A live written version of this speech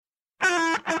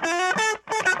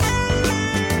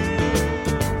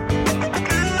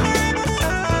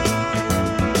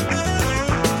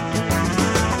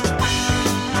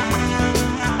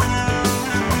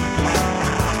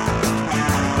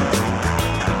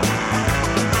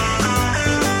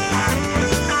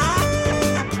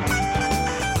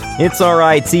It's all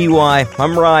right, TY.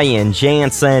 I'm Ryan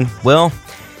Jansen. Well,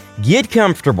 get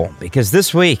comfortable because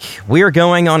this week we're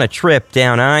going on a trip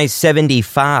down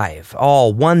I-75,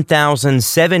 all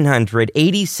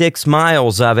 1,786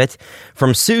 miles of it,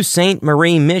 from Sault Ste.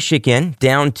 Marie, Michigan,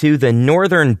 down to the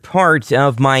northern part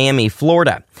of Miami,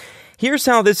 Florida. Here's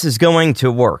how this is going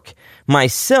to work.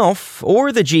 Myself,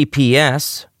 or the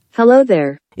GPS, hello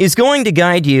there, is going to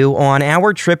guide you on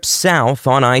our trip south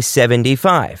on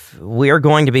I-75. We are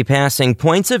going to be passing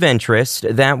points of interest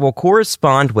that will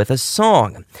correspond with a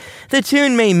song. The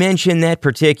tune may mention that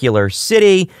particular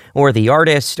city, or the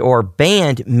artist or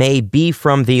band may be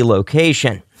from the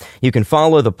location. You can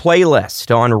follow the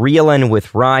playlist on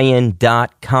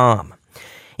reelinwithryan.com.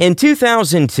 In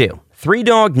 2002, Three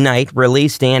Dog Night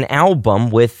released an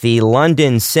album with the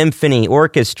London Symphony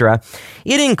Orchestra.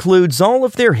 It includes all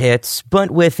of their hits, but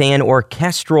with an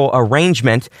orchestral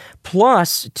arrangement,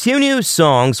 plus 2 new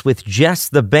songs with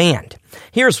just the band.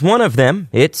 Here's one of them.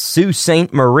 It's Sault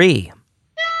Ste. Marie.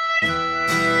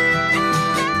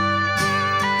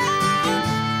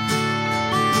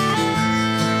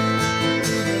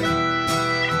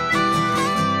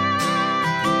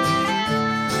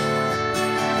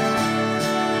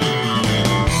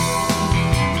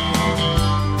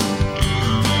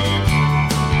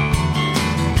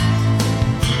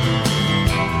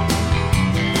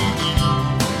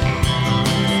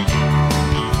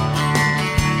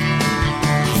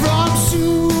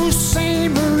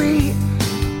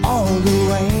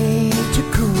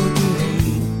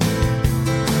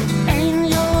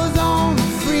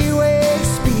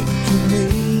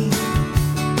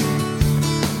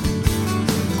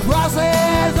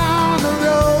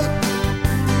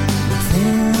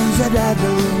 I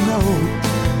don't know.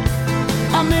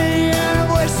 A million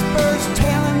whispers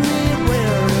telling me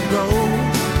where to go.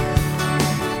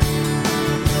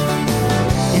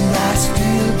 And I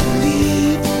still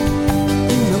believe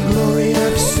in the glory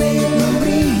of St.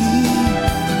 Marie,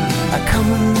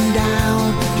 coming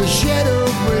down to shed a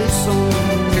grace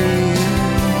on me.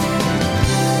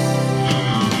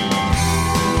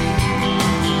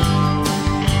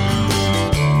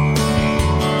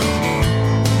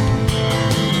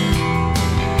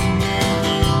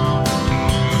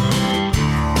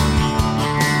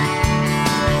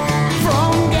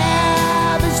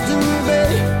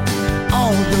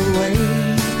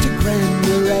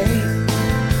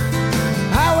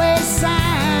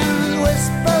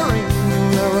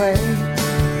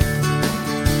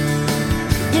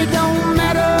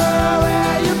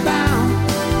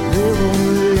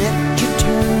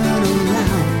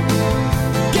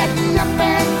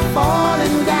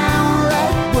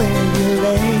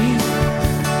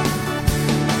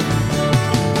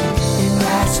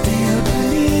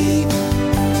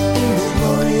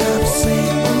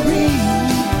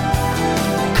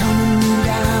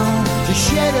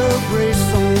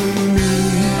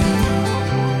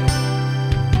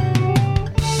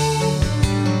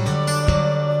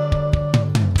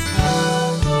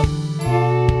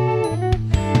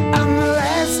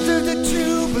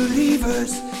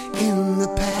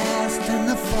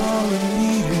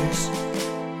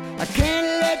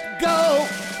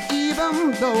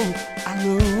 I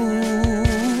know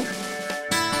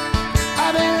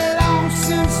I've been long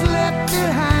since left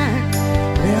behind,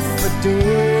 left for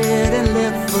dead and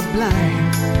left for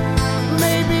blind.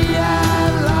 Maybe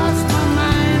I've lost my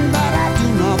mind, but I do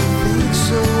not think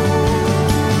so.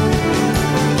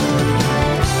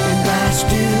 And I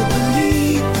still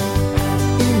believe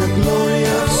in the glory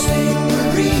of St.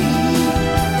 Marie,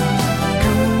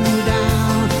 coming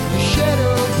down to shed a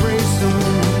grace on me.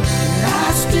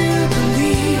 I still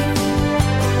believe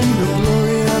in the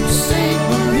glory of St.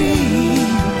 Marie,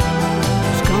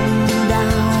 it's coming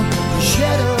down to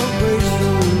shed a grace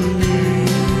on me.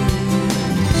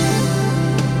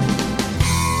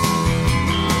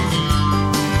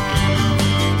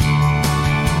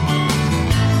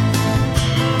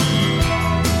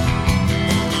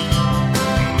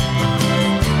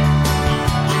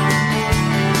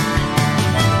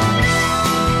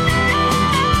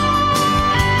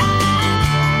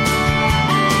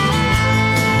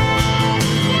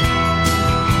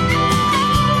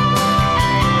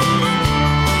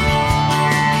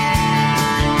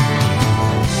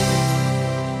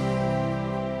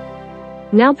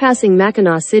 Now passing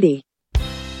Mackinac City.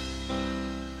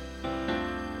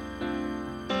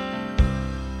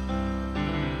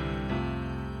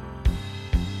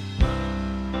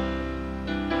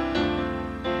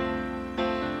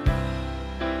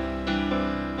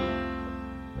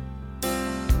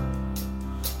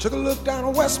 Took a look down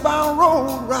a westbound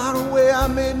road, right away I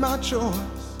made my choice.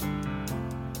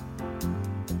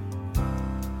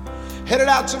 Headed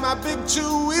out to my big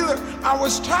two-wheeler, I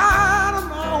was tired of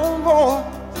my own voice.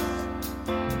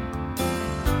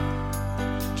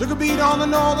 Took a beat on the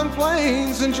northern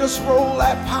plains and just rolled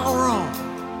that power on.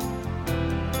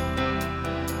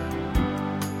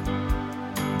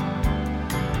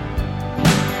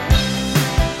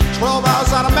 "12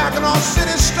 hours out of Mackinac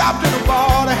City, stopped in a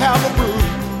bar to have a brew.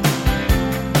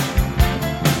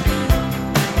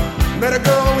 Met a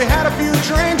girl and we had a few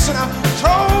drinks, and I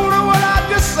told her what I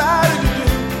decided to do.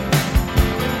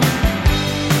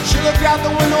 She looked out the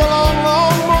window a long,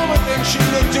 long moment, then she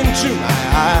looked into my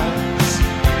eyes.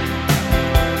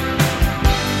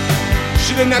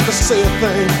 She didn't have to say a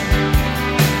thing.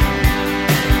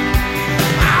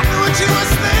 I knew what she was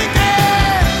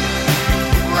thinking.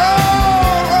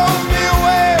 Roll me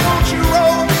away, won't you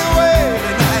roll me away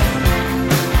tonight?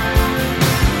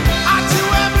 I too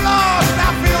am lost, I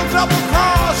feel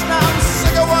double-crossed. Now I'm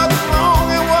sick of what's wrong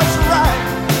and what's right.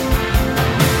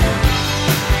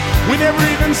 We never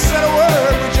even said a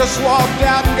word, we just walked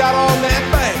out and got on that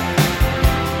bank.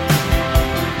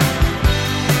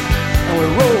 And we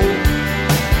rolled.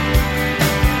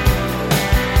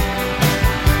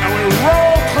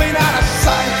 Roll clean out of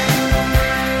sight.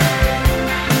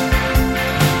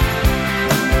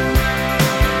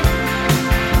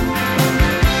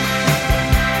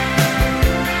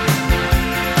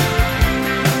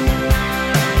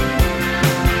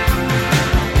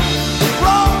 We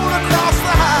rolled across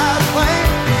the high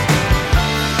plains,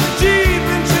 deep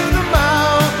into the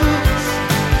mountains.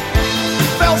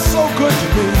 Felt so good to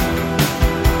me.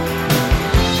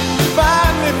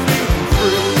 Finally feeling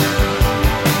free.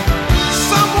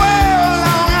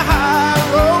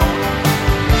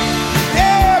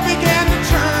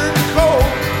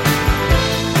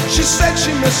 She said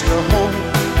she missed her home.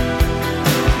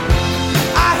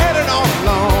 I headed on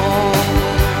alone.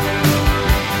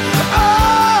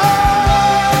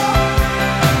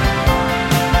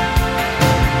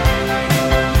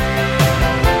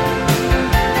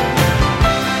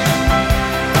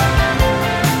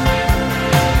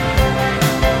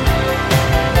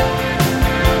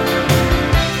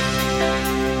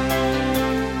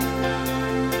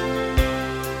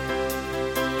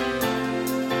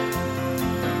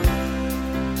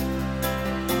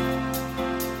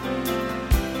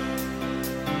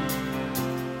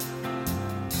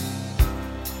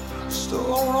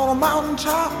 Alone on a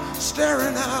mountaintop,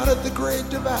 staring out at the Great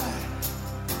Divide.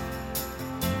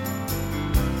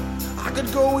 I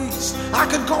could go east, I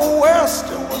could go west,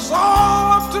 it was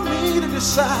all up to me to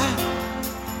decide.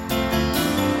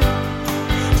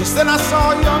 Just then I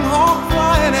saw a young hawk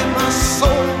flying and my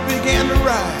soul began to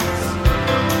rise.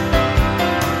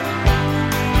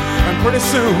 And pretty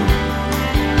soon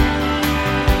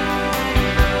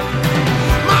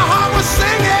my heart was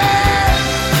singing.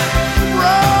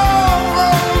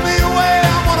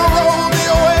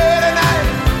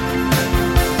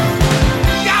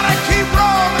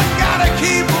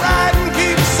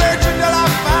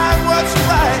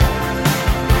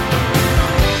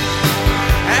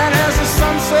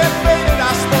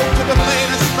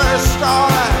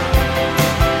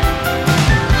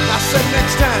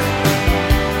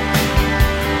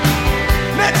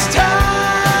 Next time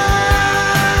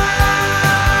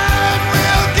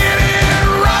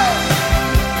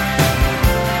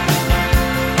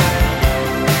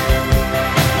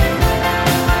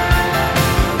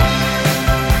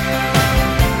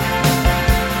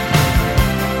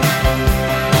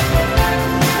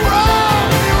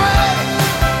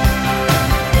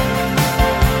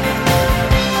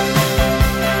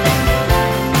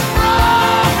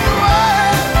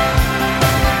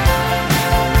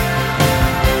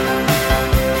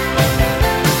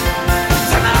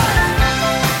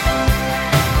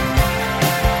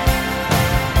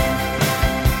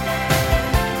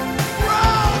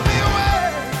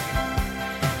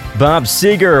Bob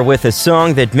Seger with a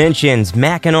song that mentions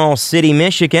Mackinac City,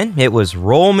 Michigan. It was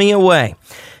Roll Me Away.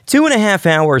 2.5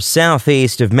 hours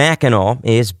southeast of Mackinac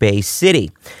is Bay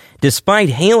City. Despite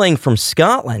hailing from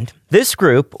Scotland, this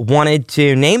group wanted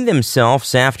to name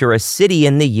themselves after a city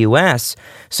in the U.S.,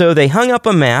 so they hung up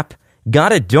a map,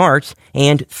 got a dart,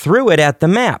 and threw it at the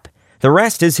map. The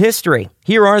rest is history.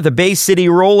 Here are the Bay City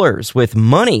Rollers with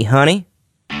Money, Honey.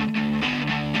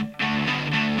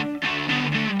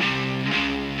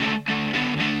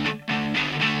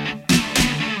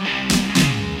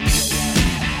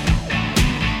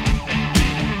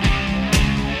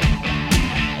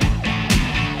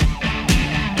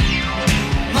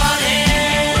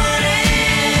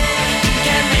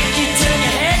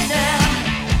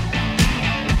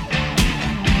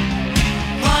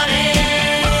 Money,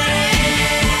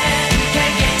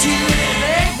 can't get you in the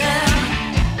bed now.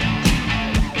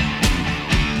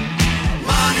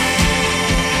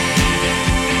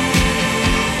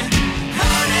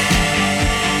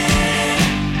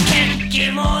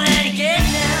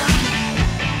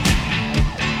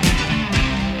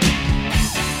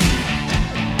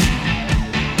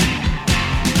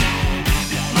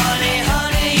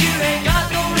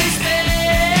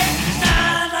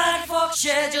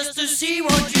 share just to see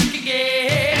what you can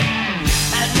get.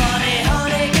 And money,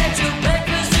 honey, get your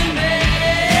breakfast in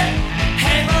bed.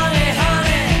 Hey, money,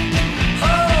 honey,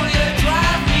 oh, you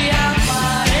drive me out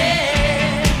my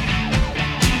head.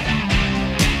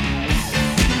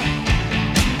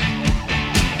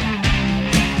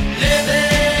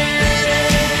 Living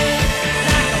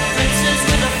like a princess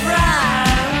with a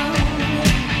frown.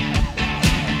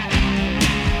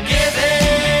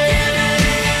 Giving,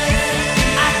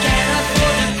 I can't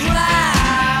afford the ground.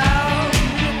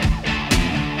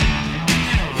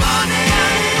 Money,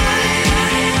 honey,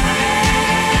 honey,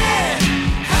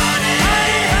 honey, honey,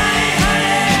 honey, honey,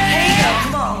 honey. Hey, yo,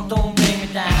 come on, don't bring me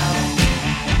down.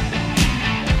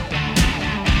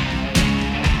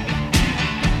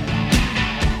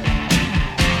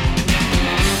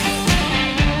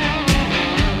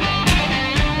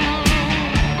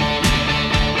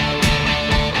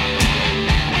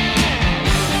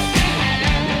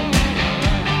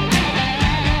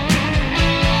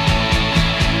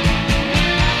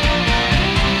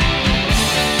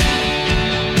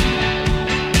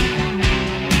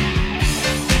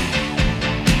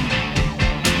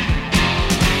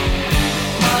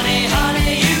 Money,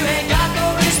 honey, you ain't got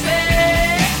no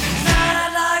respect.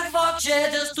 Not like fuck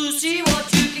shit just to see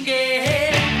what you can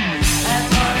get. And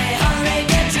money, honey,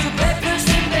 get your breakfast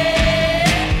in bed.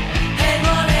 Hey,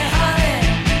 money, honey,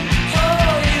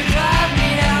 oh, you drive me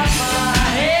out my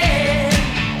head.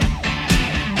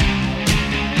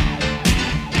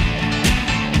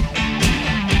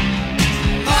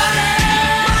 Money,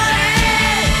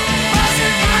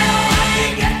 wasn't my all I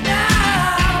can get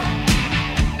now.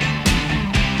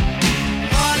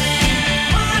 Money,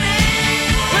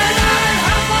 without it,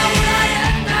 how far would I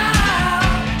get now?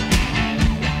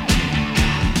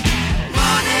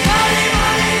 Money, money,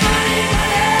 money, money,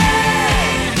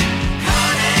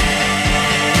 honey.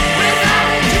 Without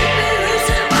it, you'd be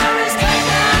losing my respect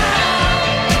now.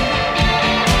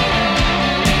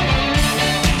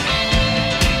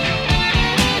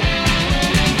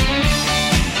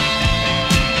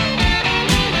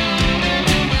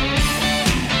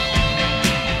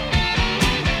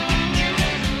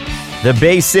 The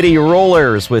Bay City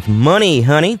Rollers with Money,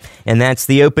 Honey, and that's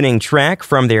the opening track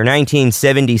from their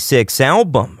 1976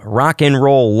 album, Rock and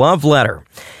Roll Love Letter.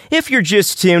 If you're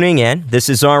just tuning in, this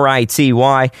is RITY.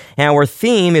 Our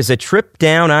theme is a trip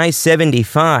down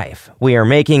I-75. We are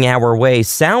making our way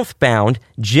southbound,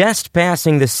 just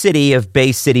passing the city of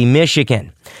Bay City,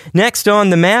 Michigan. Next on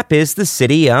the map is the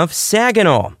city of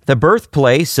Saginaw, the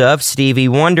birthplace of Stevie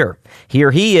Wonder.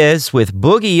 Here he is with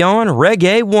Boogie On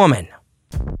Reggae Woman.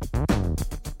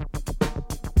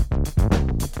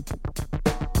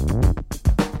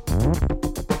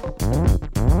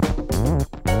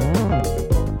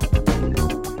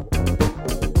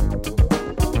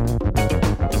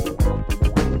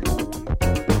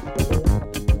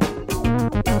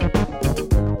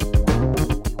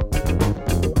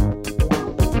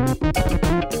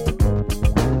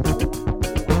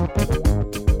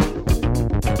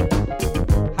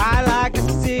 I like to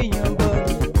see you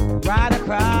boogie right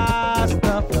across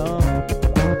the floor.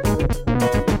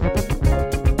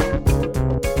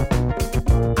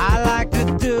 I like to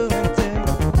do it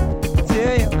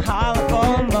till you holler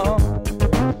for more.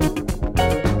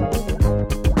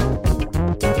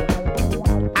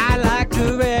 I like to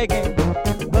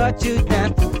reggae, but you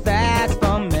dance too fast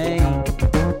for me.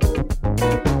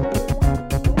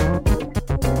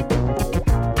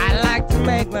 I like to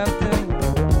make love to you.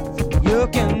 You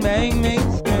can make me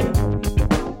scream.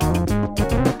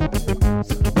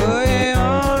 Boogie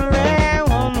on, red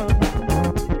woman.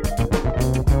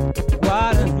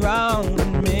 What is wrong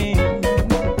with me?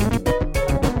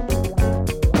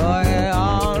 Boogie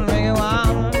on, red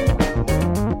woman.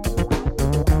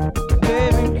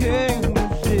 Baby, can you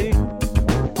see?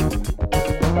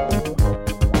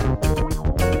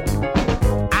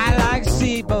 I like to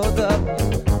see both of you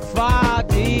far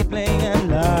deeply in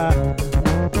love.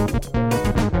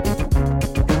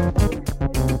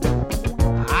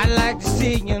 I like to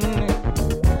see you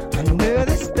under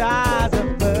the stars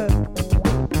above.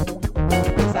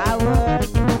 Yes, I would.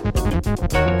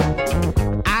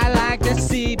 I like to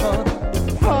see both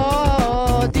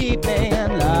fall deeply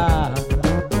in love.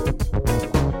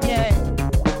 Yeah.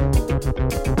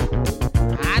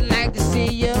 I'd like to see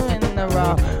you in the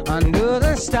raw under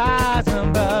the stars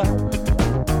above.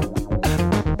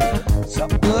 So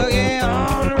boogie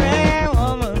on, red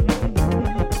woman.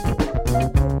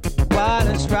 What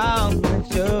is wrong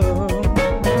with you?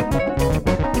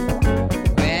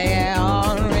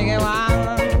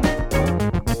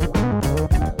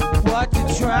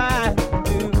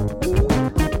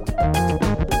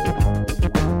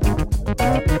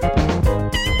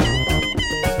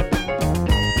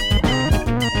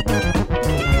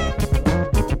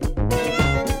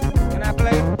 Can I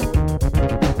play?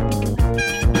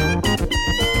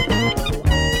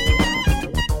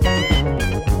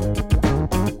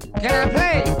 Can I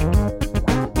play?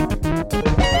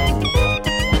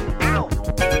 Ow!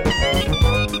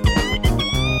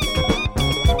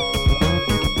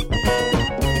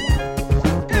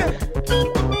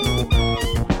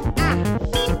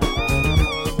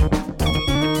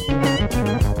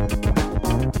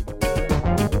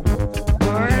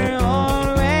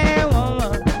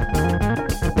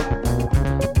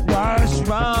 What's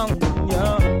wrong with you?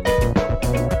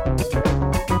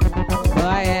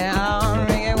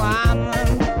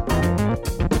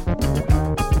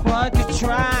 What you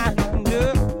trying to do?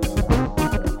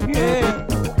 Yeah.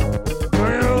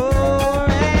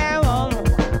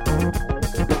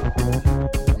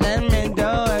 Let me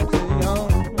do it to you.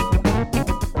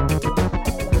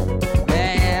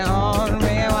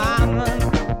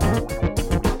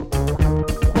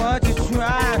 What you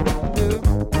trying to do?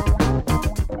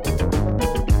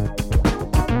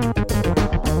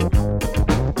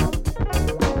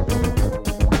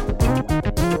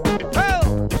 Oh!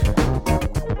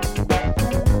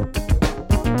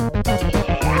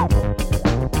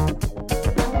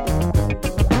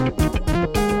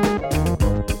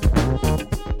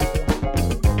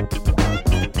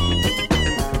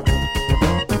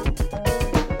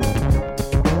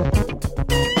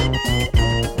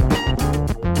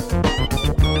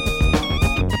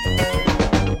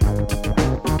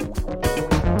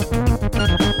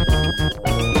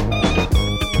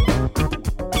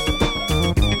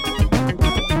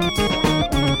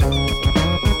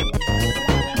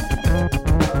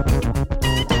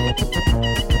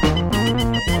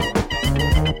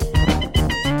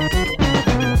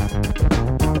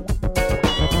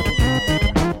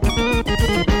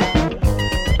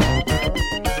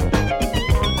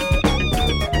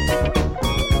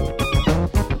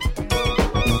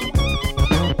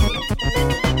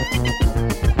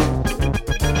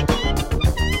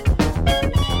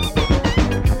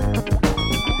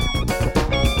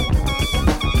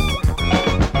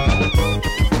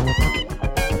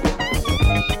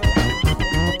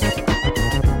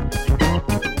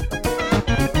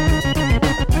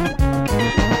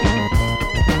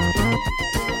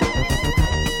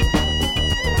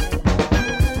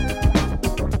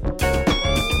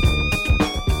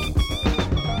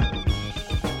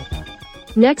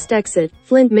 Next exit,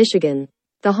 Flint, Michigan.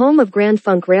 The home of Grand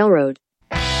Funk Railroad.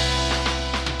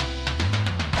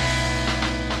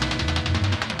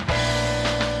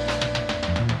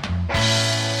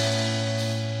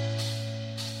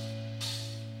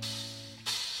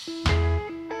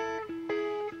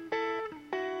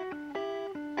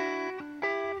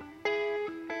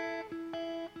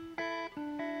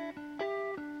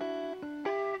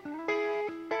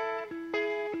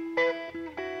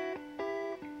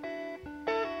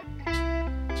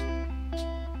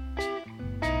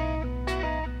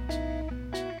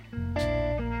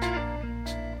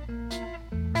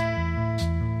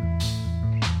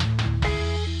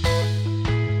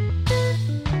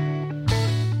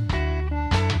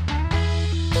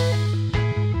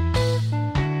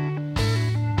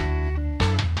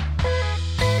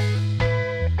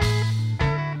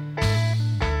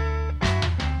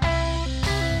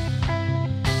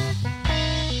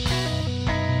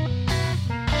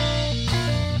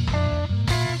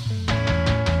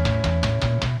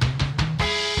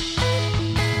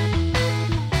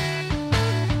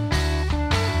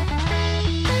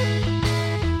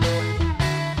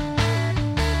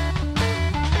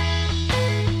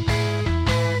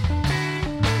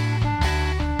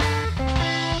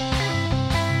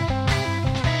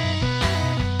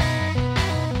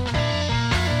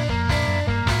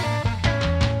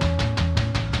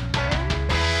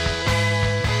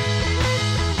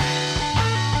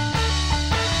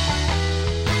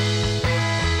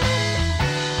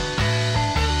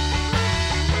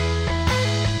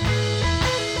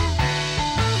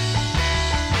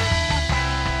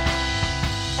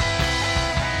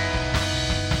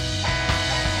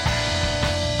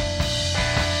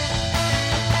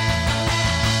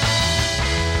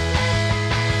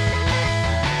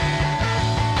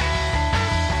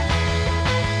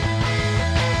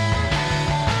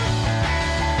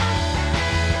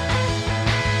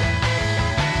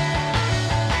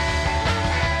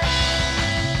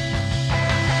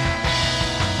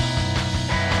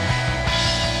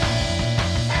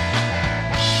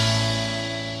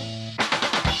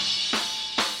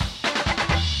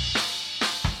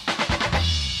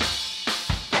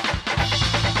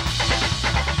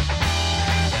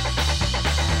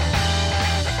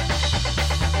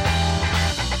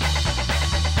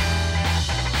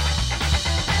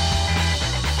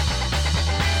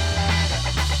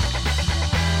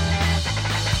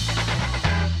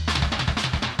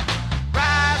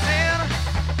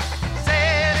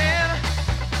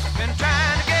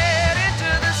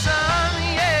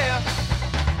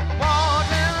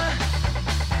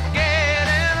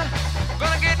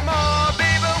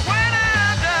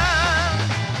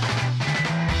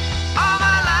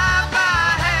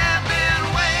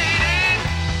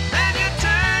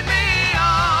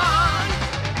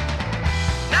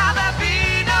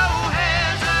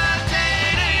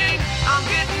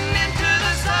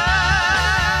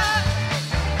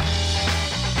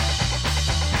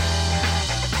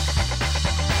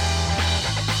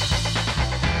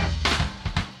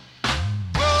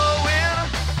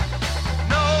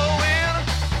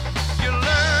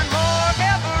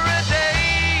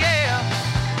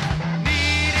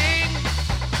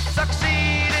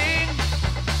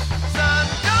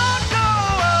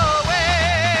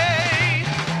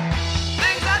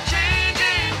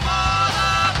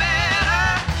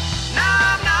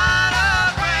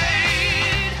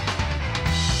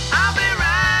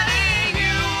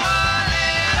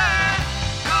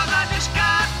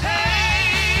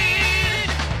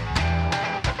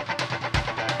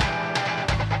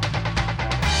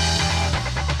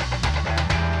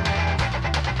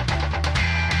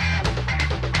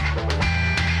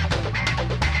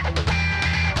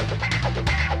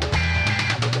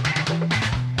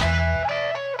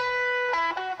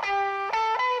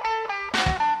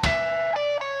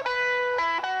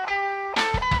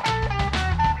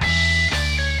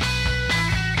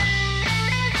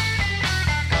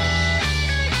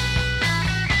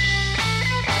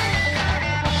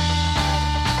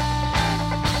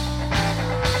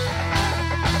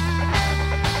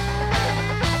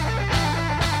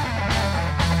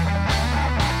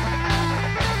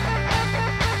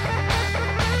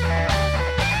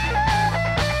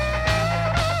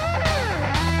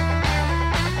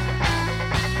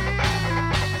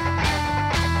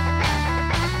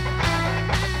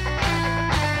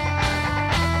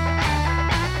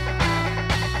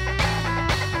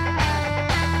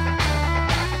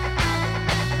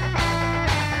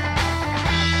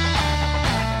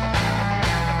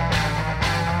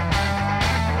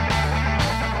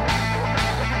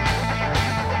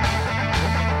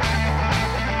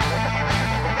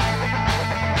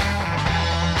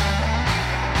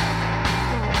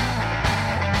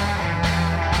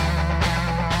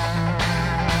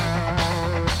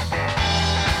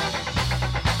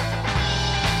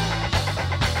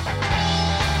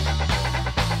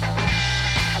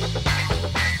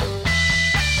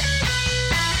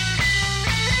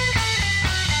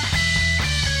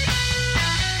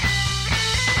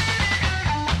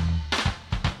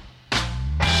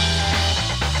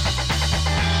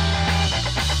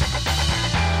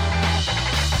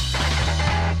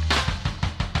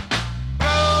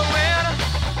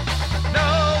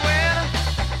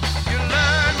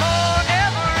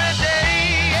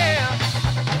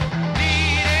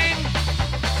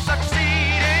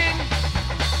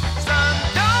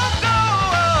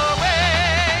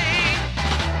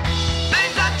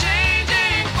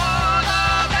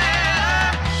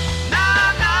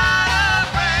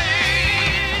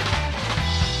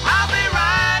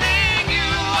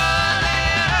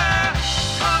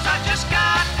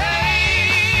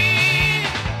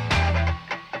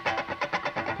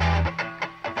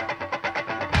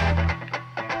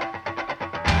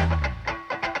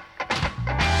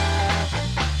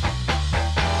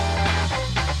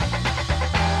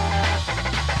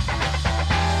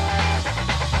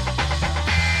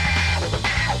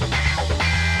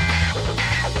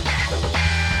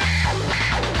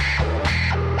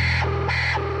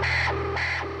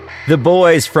 The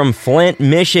boys from Flint,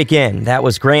 Michigan. That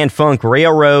was Grand Funk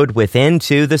Railroad with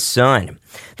Into the Sun.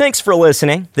 Thanks for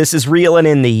listening. This is Reelin'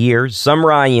 in the Years. I'm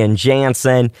Ryan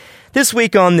Jansen. This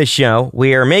week on the show,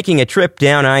 we are making a trip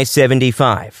down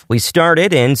I-75. We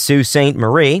started in Sault Ste.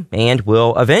 Marie and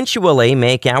will eventually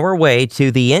make our way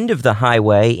to the end of the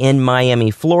highway in Miami,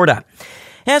 Florida.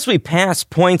 As we pass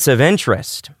points of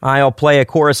interest, I'll play a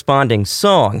corresponding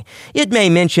song. It may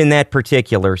mention that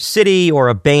particular city or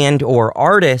a band or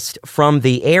artist from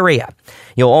the area.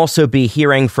 You'll also be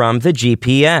hearing from the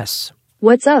GPS.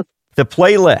 What's up? The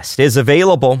playlist is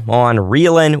available on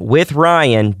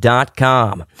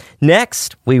reelinwithryan.com.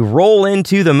 Next, we roll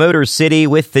into the Motor City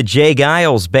with the Jay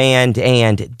Giles Band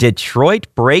and Detroit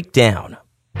Breakdown.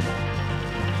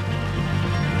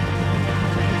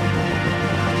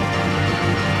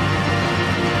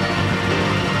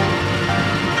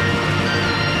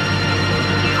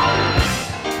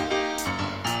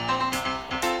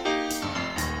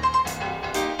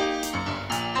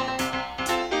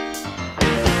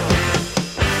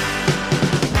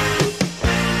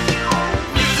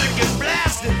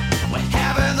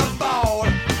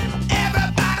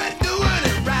 Everybody doing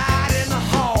it right in the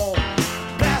hall.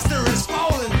 Blaster is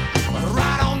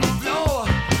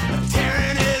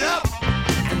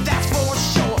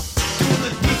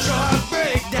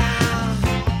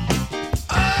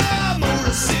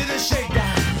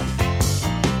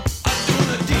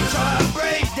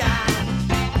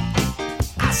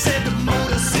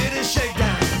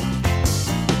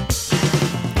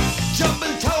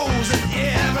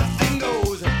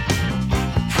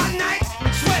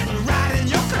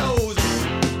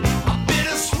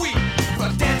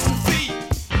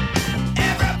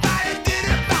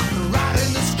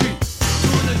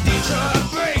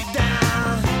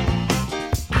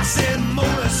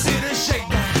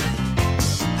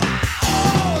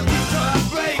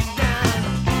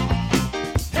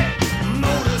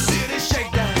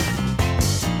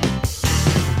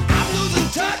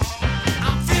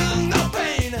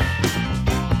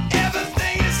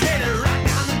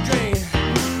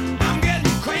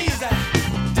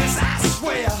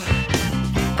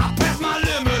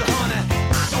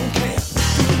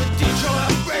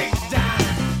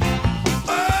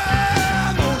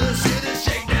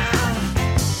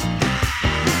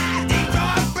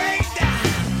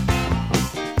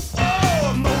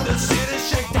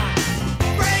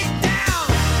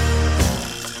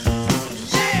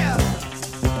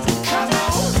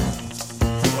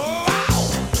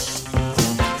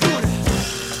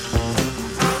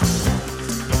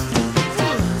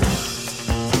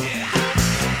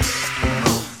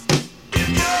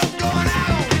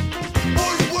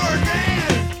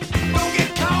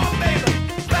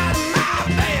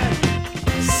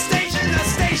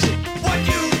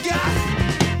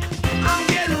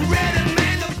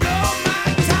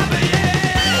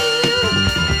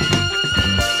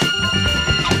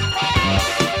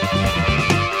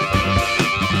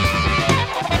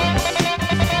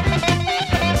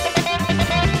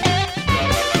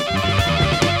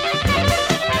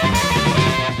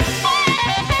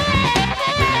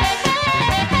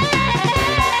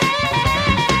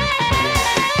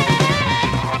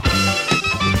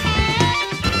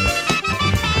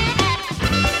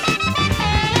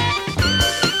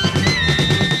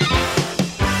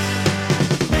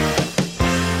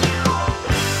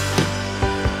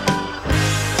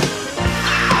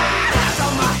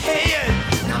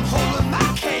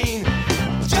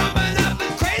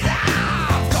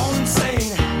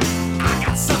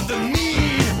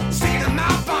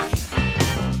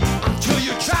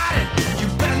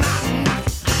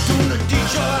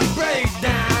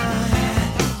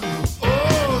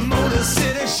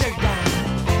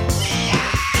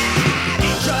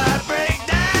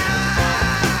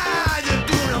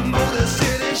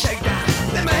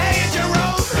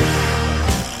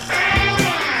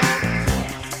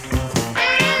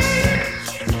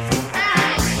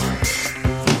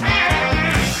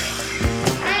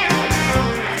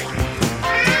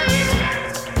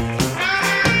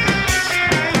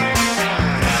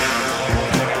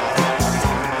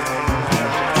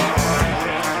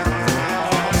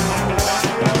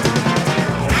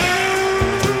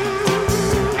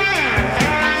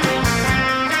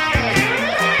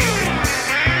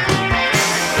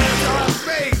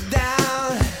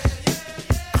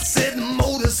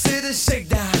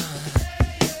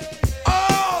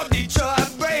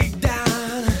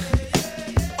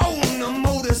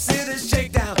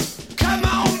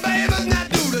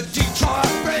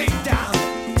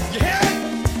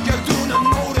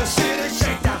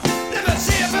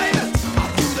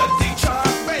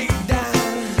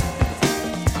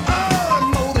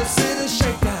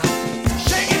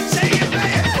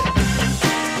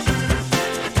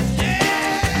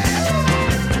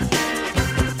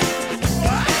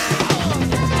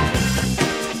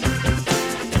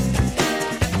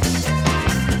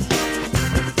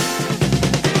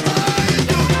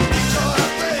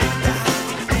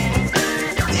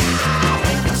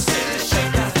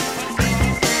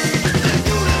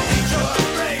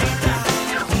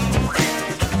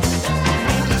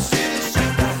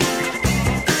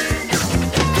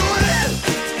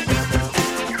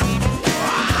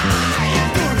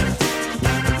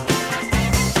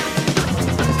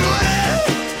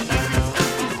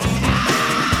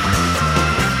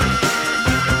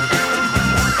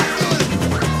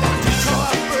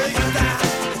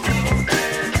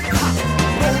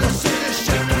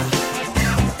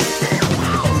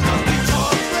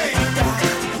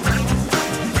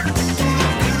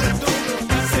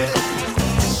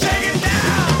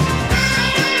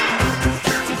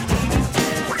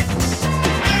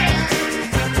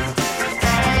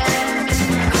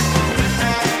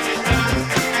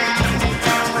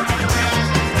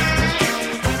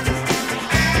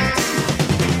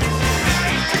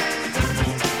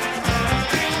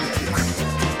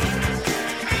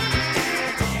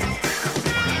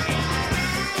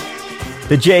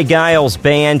The Jay Giles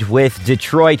Band with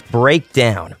Detroit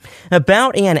Breakdown.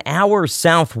 About an hour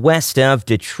southwest of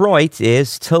Detroit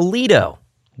is Toledo.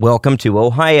 Welcome to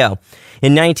Ohio.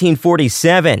 In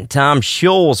 1947, Tom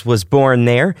Scholz was born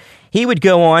there. He would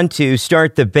go on to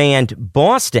start the band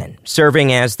Boston,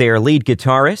 serving as their lead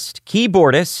guitarist,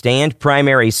 keyboardist, and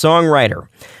primary songwriter.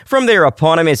 From their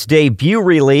eponymous debut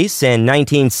release in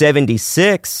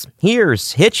 1976,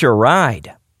 here's Hitch a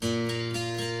Ride.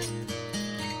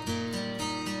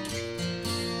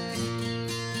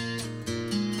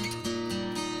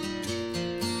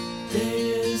 Day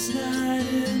is night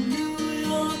in New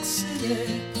York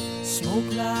City.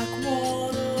 Smoke like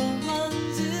water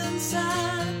runs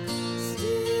inside.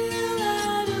 Still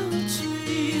out of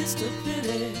trees to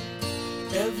pity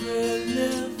every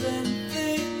living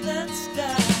thing that's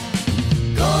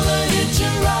died. Gonna hitch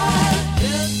a ride,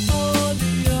 head for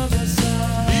the other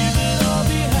side. Leave it all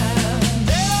behind,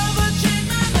 never change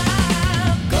my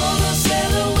mind. Gonna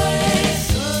sail away,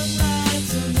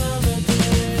 sunlight's another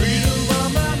day. Freedom on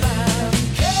my mind,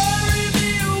 carry me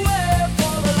away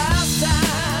for the last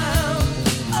time.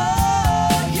 Oh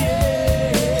yeah.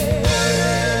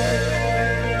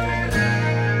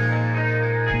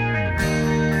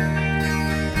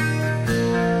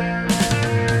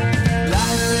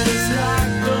 Life is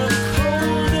like the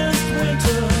coldest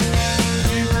winter.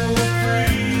 We will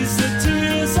freeze the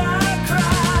tears I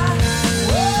cry.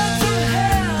 What the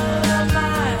hell our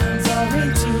minds are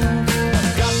into?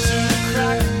 I've got to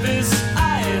crack this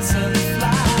ice and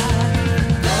fly.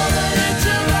 Gonna hitch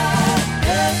a ride,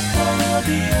 head for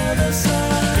the other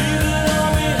side. Leave it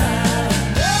all behind,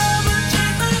 never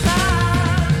change my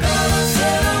mind. Gonna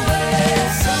sail away,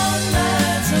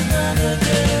 sunlight's another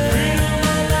day. Freedom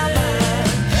on my mind,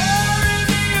 carry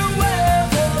me away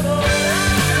for the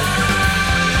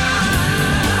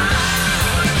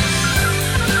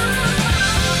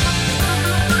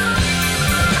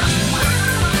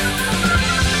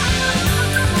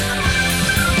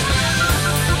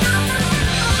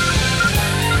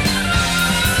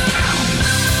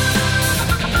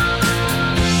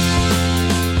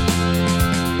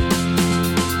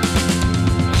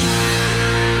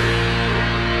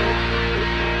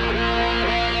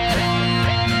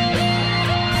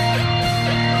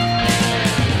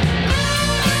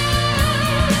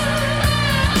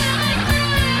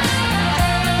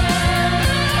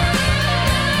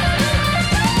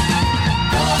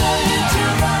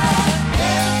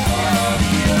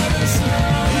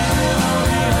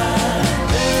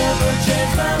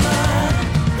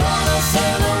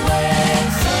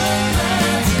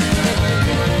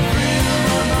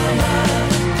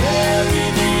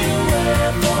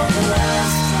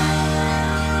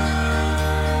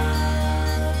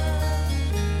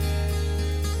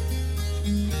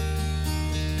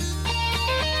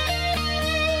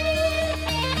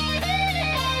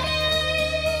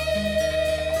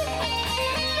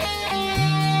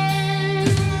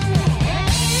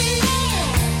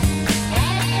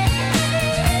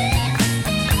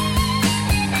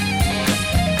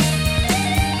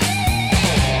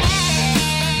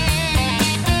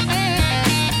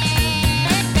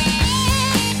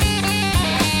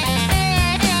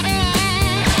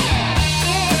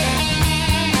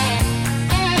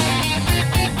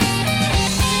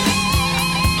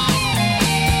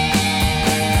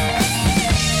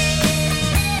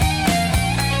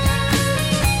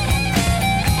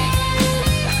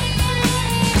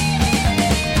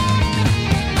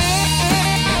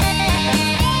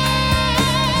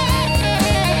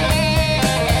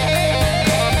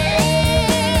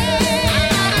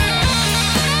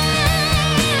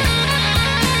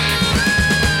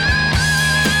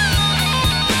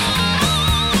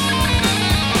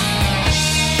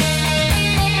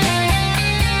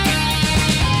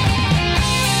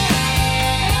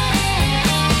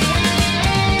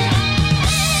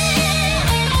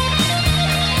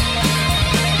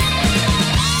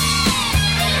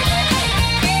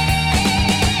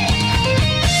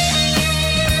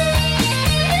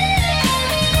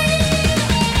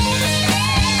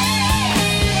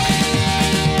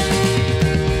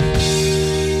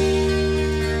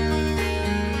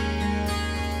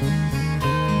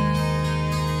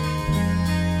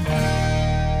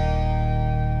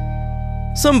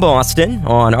Some Boston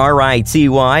on RITY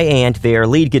and their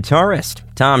lead guitarist,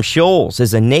 Tom Scholz,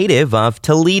 is a native of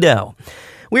Toledo.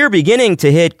 We're beginning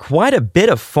to hit quite a bit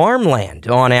of farmland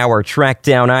on our trek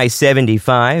down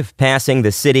I-75, passing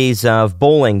the cities of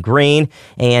Bowling Green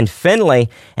and Findlay.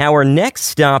 Our next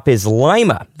stop is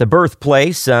Lima, the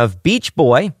birthplace of Beach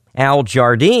Boy Al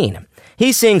Jardine.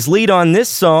 He sings lead on this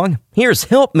song. Here's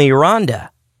Help Me, Rhonda.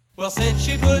 Well, since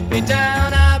she put me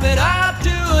down, I've been up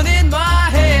doing in my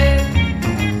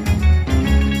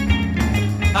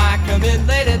come in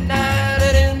late at night,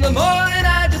 and in the morning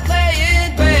I just lay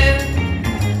in bed.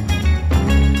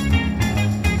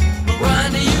 But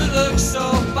Rhonda, you look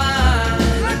so fine,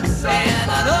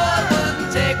 and I know it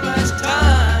wouldn't take much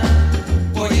time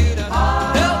for you to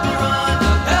help me,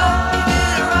 Rhonda, help me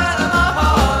get her out of my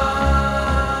heart.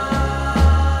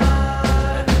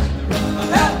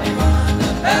 Help me, Rhonda,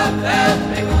 help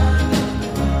me, Rhonda,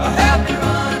 help me,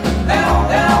 Rhonda, help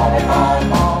me, Rhonda.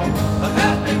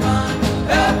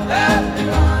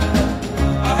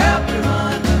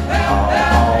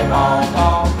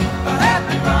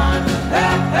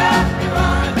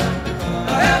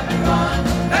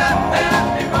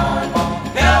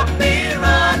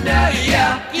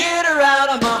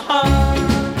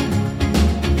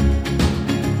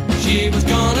 She was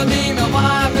gonna be my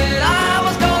wife and I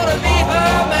was gonna be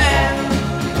her man.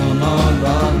 Come on,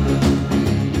 Rhonda.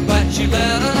 But she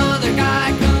let another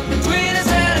guy come between us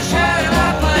and I shared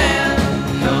our plan.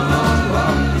 Come on,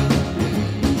 Rhonda.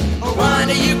 Oh,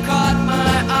 Rhonda, you caught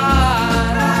my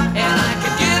eye, and I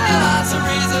could give you lots of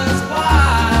reasons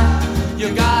why. You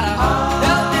gotta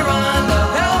help me, Rhonda,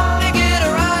 help me get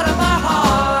her out of my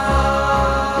heart.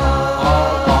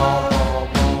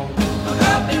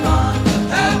 Help me, Rhonda,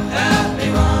 help me,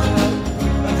 Rhonda,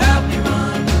 help me,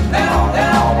 Rhonda, help me, Rhonda, help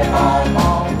me,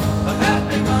 Rhonda, help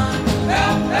me, Rhonda,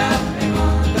 help me,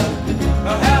 Rhonda, help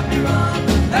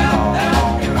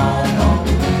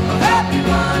me, Rhonda, help me,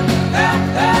 Rhonda,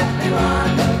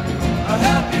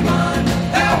 help me, Rhonda,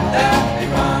 help me,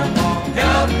 Rhonda,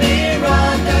 help me,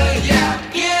 Rhonda, yeah,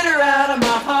 get her out of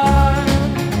my heart.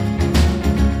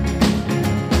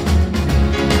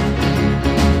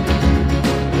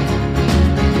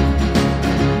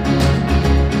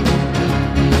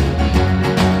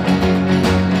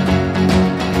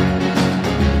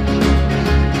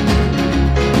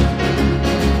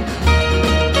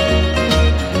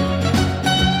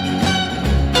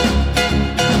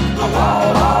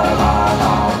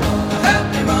 Help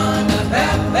me, Rhonda,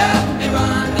 help me, Rhonda, help me,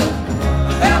 Rhonda,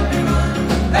 help me,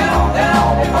 Rhonda, help me,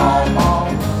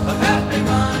 Rhonda, help me, Rhonda, help me,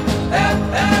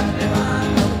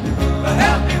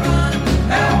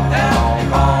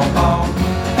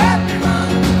 Rhonda,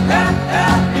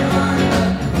 help me, Rhonda, help me,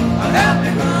 Rhonda, help me,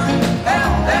 Rhonda,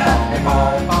 help me,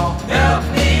 Rhonda, help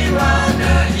me,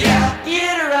 Rhonda, yeah,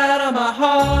 get her out of my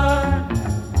heart.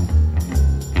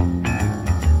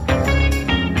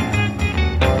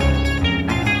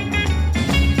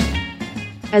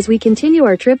 As we continue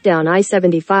our trip down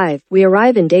I-75, we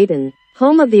arrive in Dayton,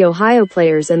 home of the Ohio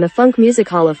Players and the Funk Music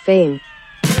Hall of Fame.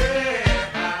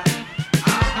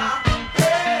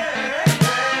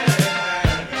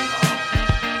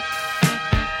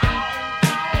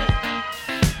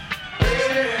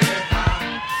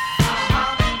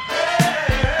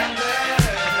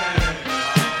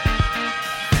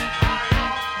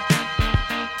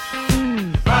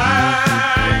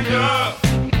 Find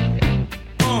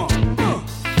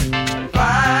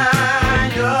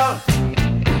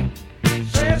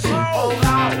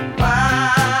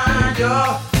your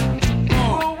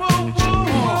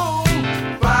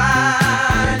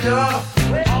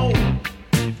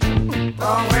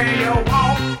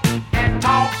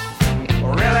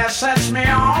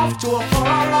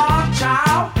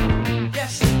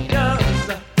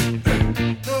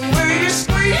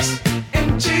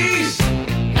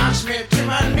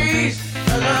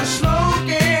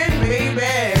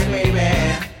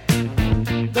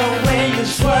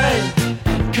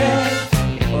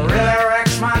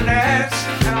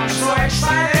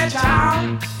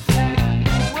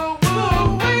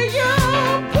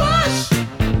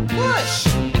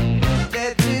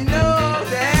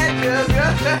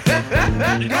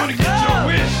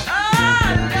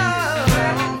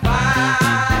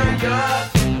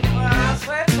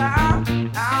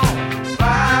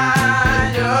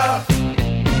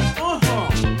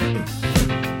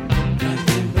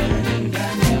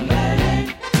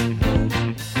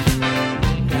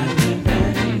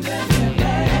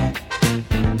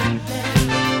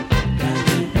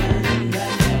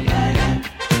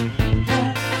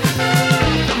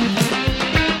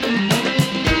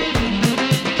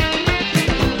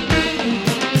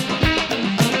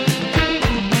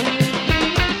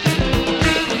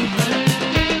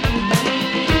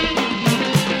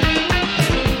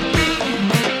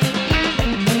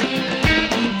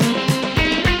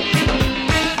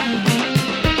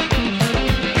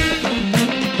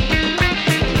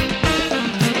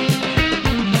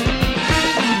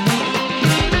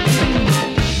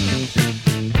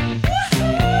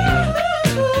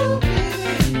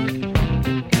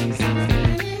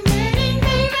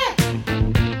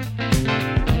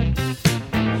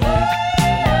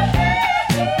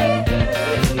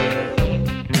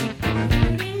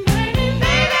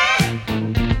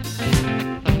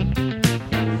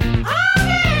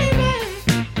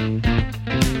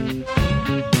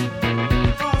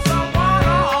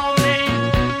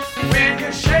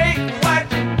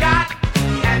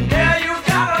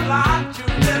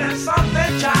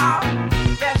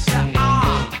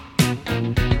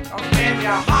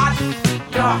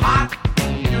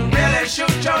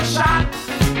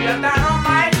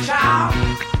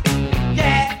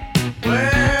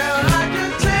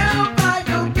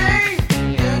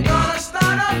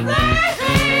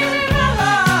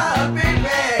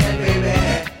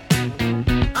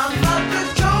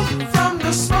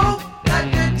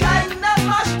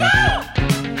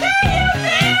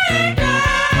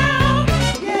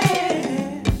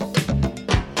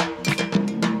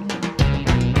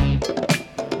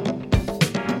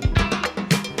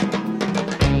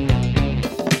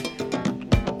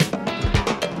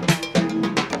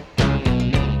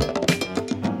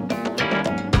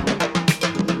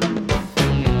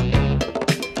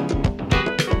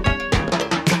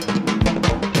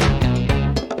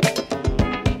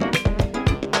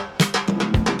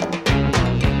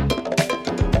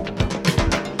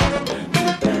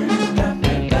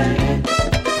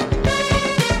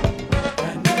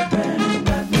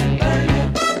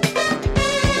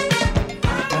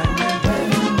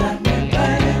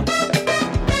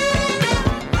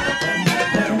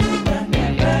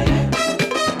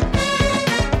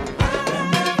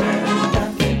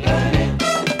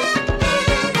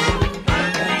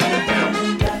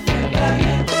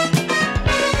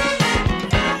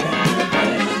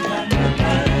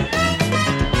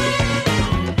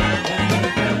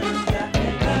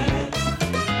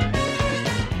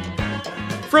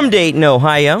From Dayton,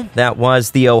 Ohio, that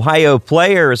was the Ohio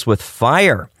Players with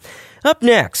Fire. Up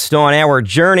next on our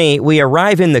journey, we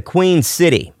arrive in the Queen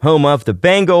City, home of the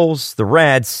Bengals, the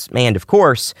Reds, and of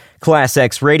course, Class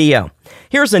X Radio.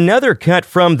 Here's another cut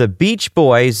from the Beach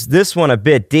Boys, this one a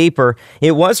bit deeper.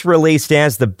 It was released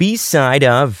as the B-side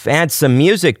of Add Some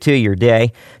Music to Your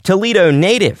Day. Toledo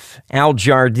native Al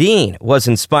Jardine was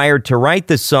inspired to write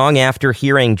the song after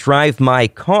hearing Drive My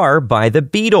Car by the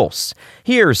Beatles.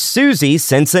 Here's Susie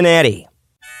Cincinnati.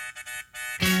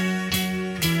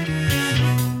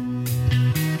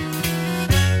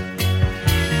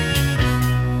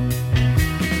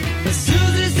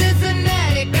 Susie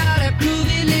Cincinnati got a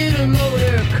groovy little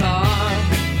motor car.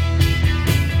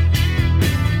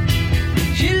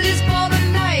 She lives for the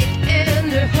night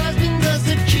and her husband's a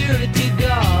security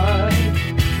guard.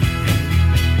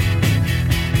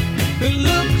 Her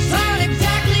looks aren't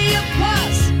exactly a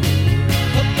plus,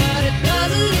 but it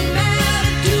doesn't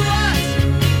matter to us,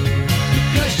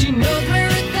 because she knows where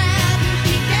it's at and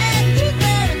she gets to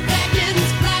there and back in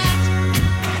splat.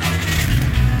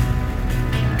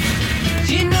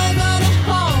 She knows all the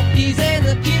honkies and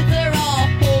the kids, they're all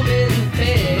home in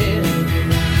bed.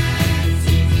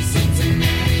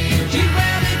 She'd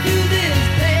rather do this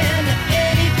than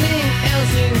anything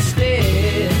else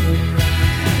instead.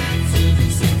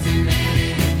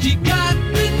 She got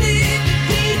the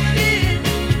nicotine fit,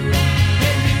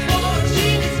 and before she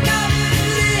discovered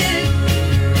it,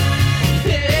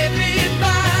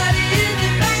 everybody in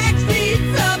the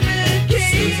backseat's up in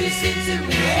Susie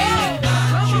Cincinnati.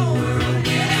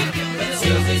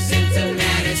 Susie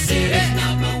Cincinnati, city's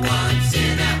number one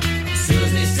sinner.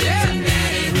 Susie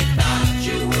Cincinnati, we thought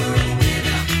you were a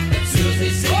winner. Susie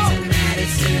Cincinnati,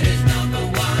 city's number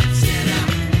one sinner.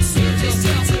 Susie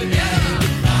Cincinnati, we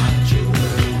thought you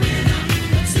were a winner.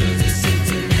 Susie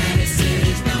Cincinnati,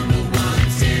 city's number one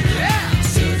sinner.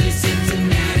 Susie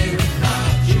Cincinnati, we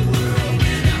thought you were a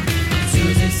winner.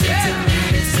 Susie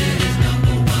Cincinnati, city's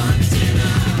number one sinner.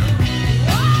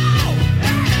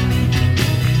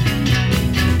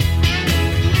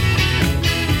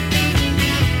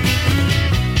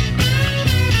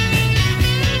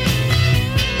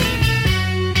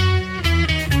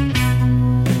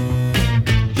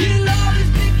 He'll always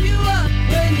pick you up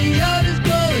when the others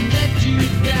go and let you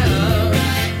down.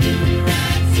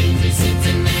 Susie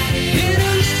Cincinnati, in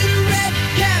a little red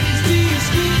cabby, see you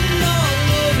scooting all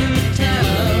over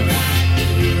town.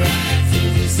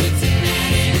 Susie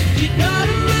Cincinnati, she got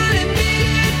a money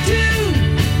meter too.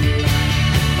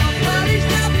 My buddy's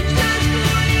nothing just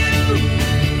for you,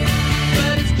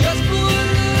 but it's just for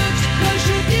looks, 'cause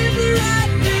she'll give the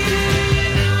right deal.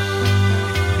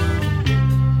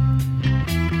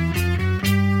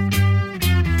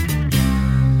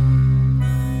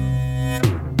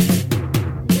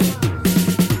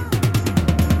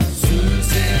 Susie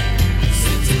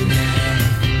Cincinnati, Susie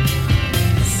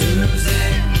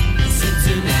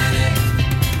Cincinnati,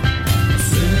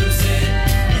 Susie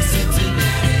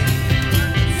Cincinnati,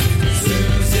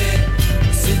 Susie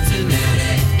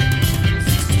Cincinnati,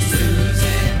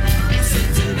 Susie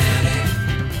Cincinnati.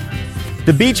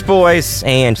 The Beach Boys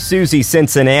and Susie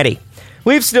Cincinnati.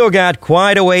 We've still got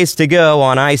quite a ways to go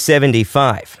on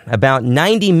I-75. About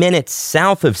 90 minutes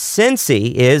south of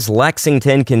Cincy is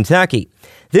Lexington, Kentucky.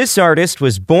 This artist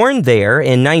was born there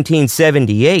in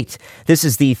 1978. This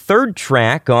is the third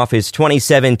track off his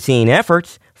 2017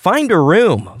 effort, Find a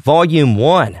Room, Volume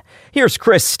 1. Here's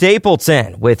Chris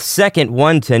Stapleton with Second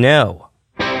One to Know.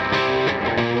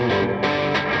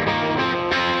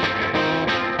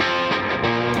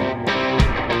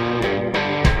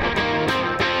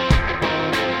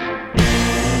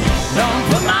 Don't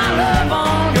put my love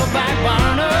on your back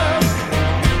burner.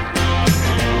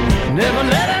 Never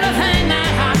let anything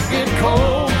that hot get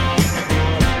cold.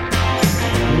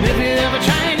 And if you ever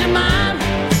change your mind,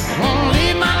 won't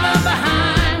leave my love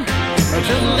behind,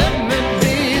 just let me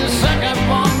be the second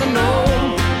one to know.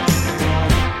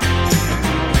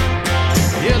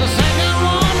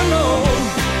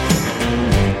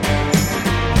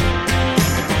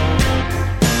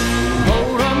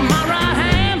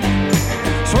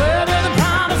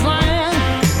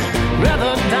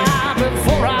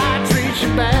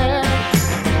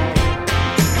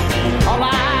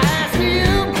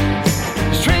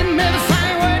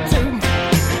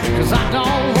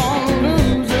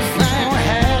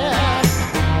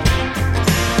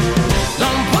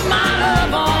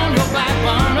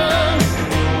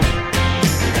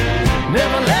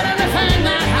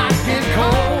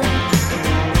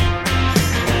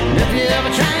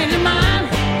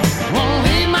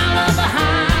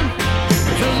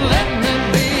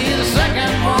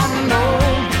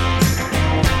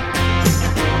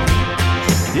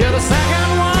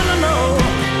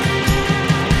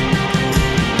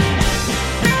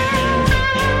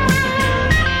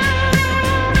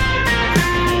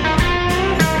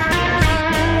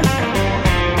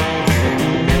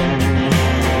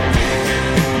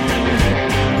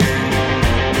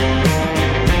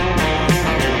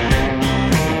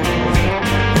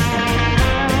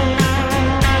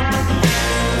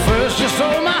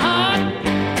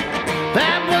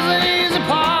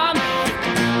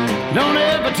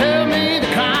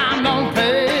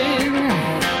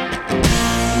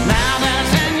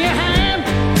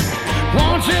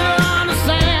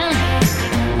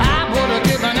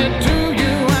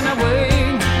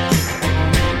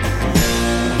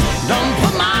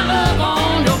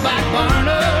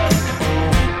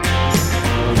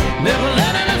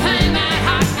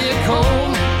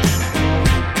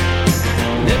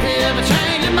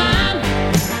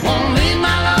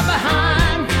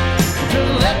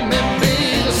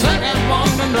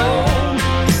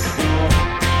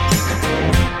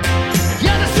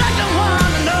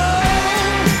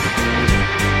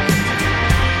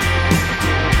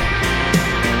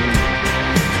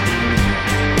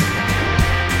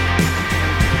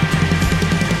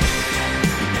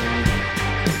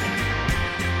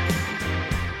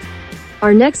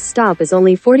 Our next stop is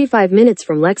only 45 minutes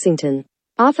from Lexington.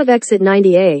 Off of exit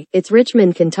 90A, it's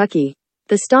Richmond, Kentucky,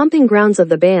 the stomping grounds of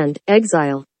the band,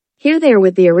 Exile. Here they are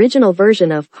with the original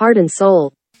version of Heart and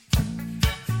Soul.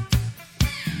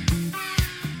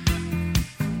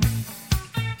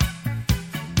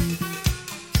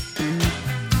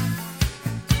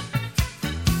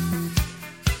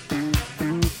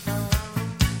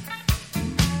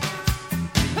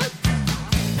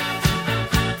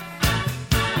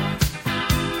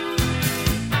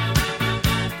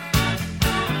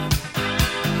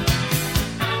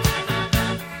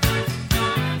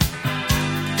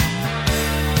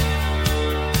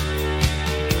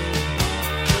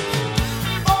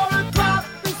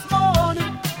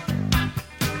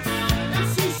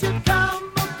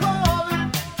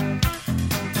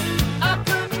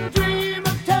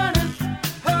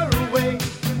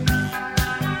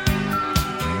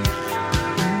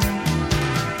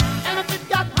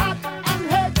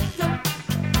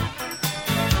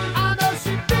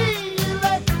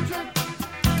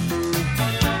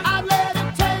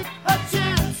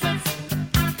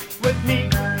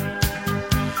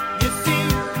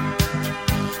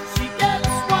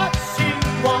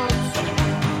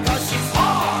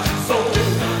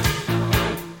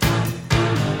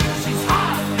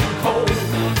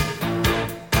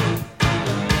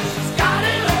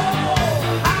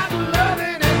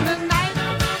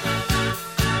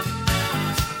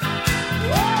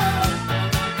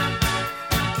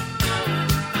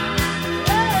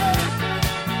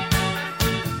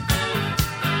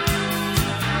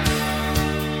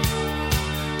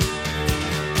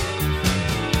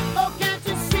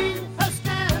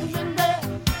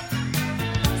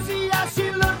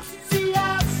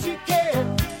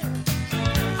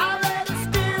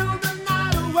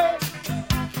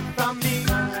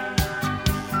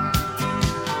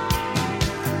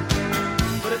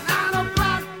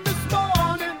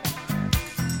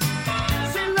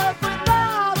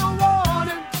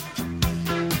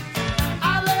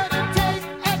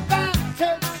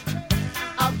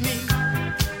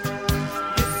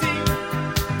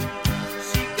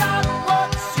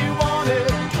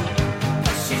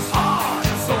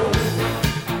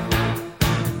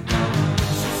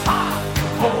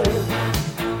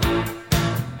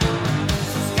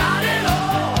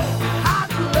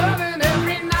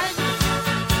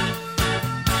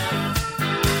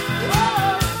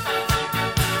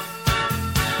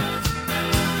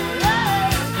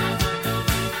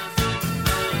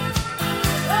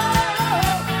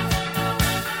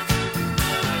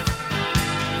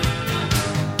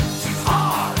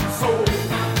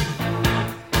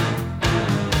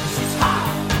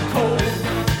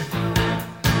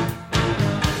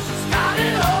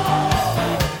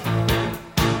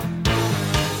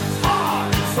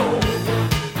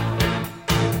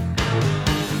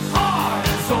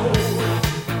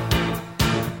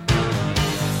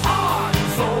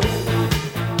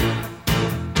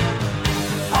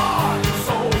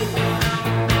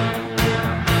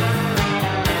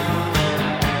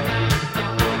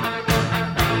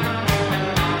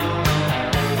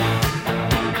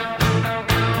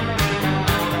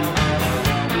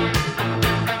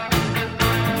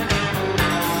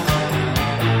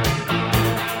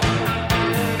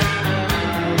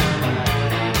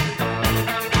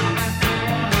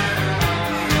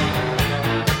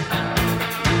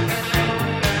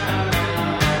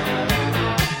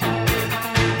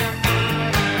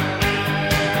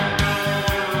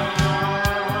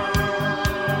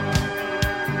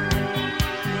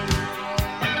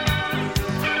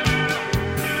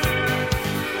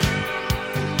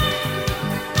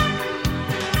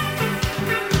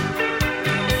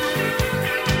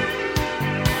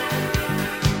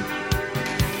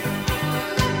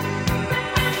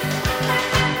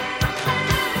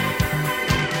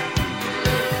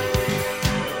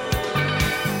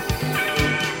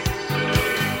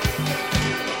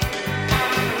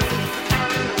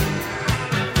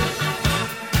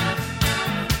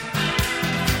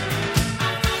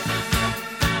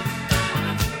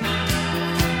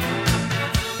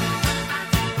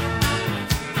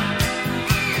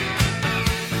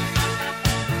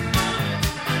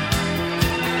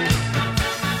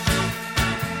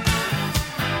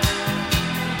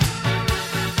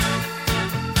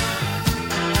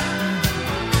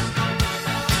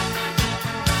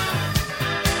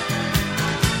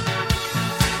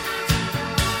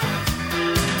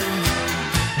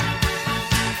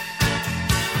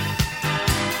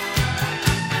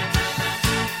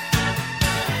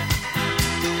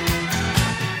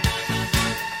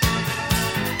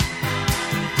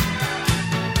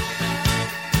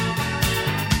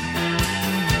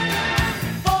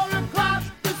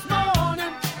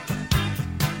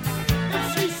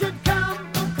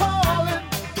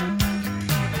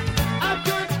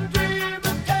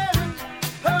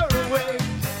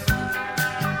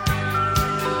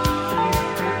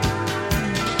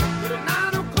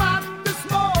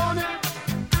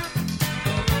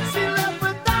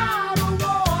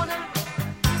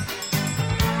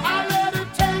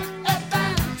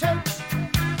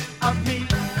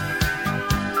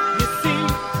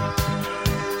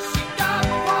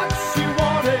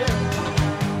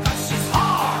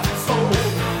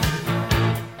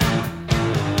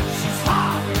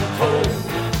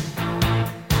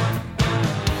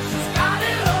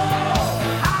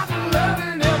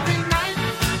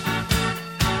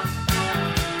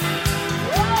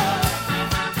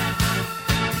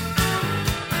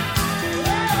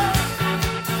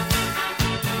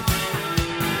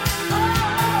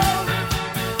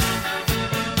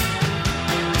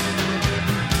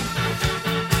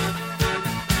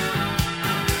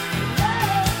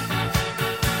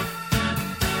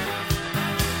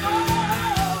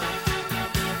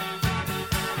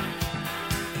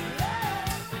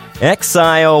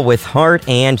 Exile with Heart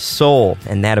and Soul,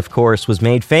 and that, of course, was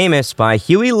made famous by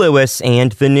Huey Lewis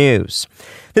and the News.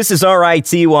 This is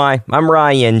RITY. I'm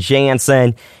Ryan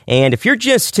Jansen, and if you're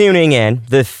just tuning in,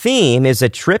 the theme is a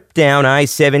trip down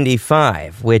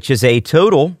I-75, which is a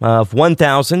total of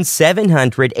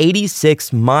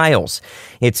 1,786 miles.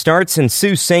 It starts in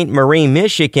Sault Ste. Marie,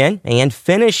 Michigan, and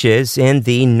finishes in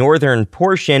the northern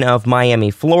portion of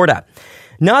Miami, Florida.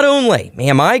 Not only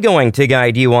am I going to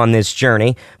guide you on this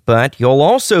journey, but you'll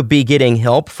also be getting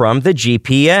help from the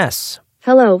GPS.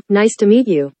 Hello, nice to meet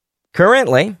you.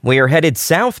 Currently, we are headed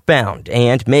southbound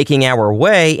and making our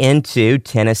way into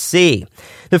Tennessee.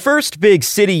 The first big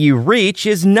city you reach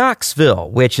is Knoxville,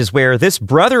 which is where this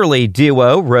brotherly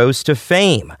duo rose to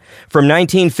fame. From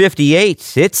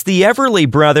 1958, it's the Everly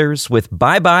Brothers with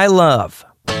Bye Bye Love.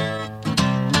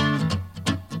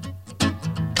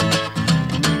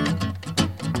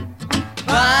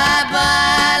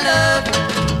 Bye-bye love,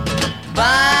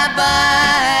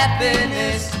 bye-bye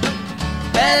happiness,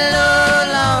 hello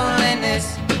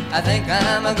loneliness, I think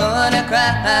I'm gonna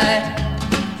cry.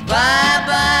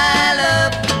 Bye-bye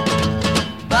love,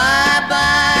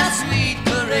 bye-bye sweet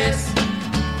caress,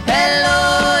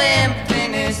 hello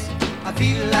emptiness, I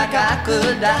feel like I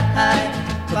could die.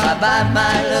 Bye-bye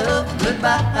my love,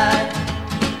 goodbye.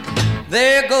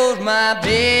 There goes my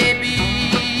baby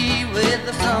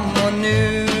with someone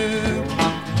new.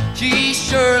 She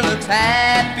sure looks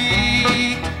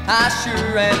happy, I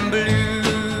sure am blue.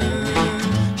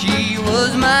 She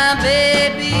was my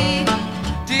baby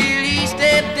till he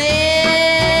stepped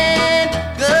in.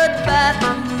 Goodbye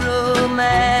to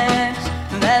romance,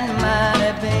 that might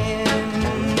have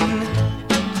been.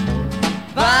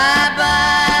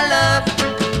 Bye-bye love,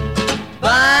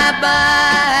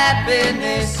 bye-bye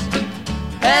happiness,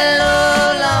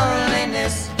 hello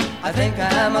loneliness, I think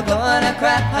I'm gonna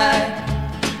cry.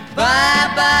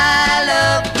 Bye-bye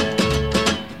love,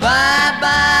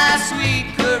 bye-bye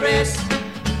sweet caress,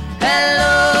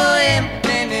 hello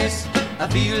emptiness, I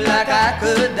feel like I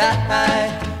could die.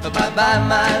 Bye-bye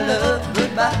my love,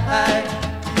 goodbye.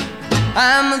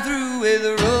 I'm through with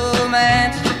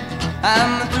romance,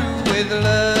 I'm through with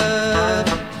love,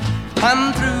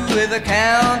 I'm through with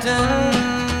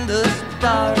counting the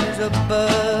stars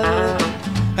above.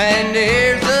 And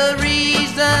here's the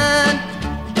reason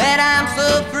that I'm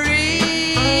so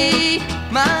free.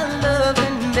 My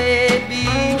loving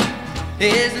baby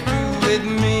is through with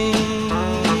me.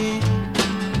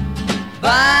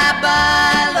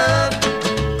 Bye-bye love,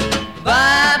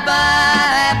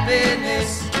 bye-bye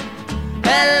happiness,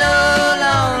 hello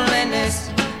loneliness,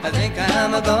 I think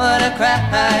I'm gonna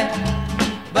cry.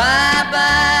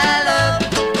 Bye-bye love,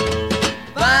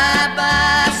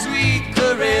 bye-bye sweet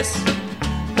caress,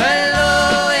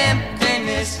 hello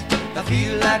emptiness, I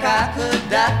feel like I could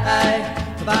die.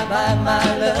 Bye-bye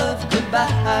my love,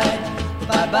 goodbye.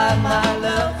 Bye-bye my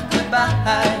love,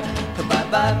 goodbye.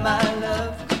 Bye-bye my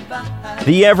love, goodbye.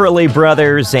 The Everly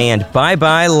Brothers and Bye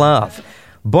Bye Love.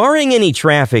 Barring any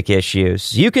traffic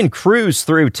issues, you can cruise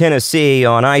through Tennessee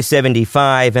on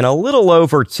I-75 in a little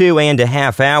over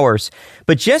 2.5 hours.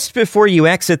 But just before you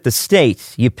exit the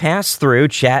state, you pass through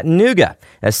Chattanooga,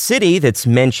 a city that's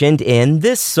mentioned in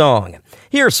this song.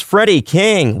 Here's Freddie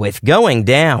King with Going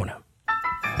Down.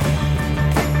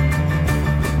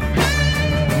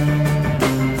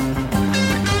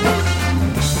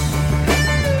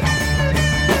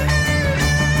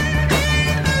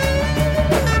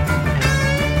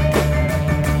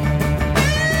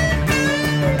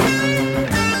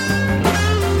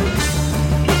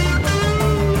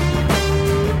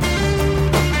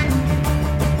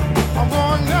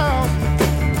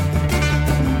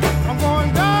 I'm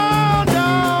going down,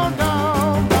 down,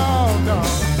 down, down, down.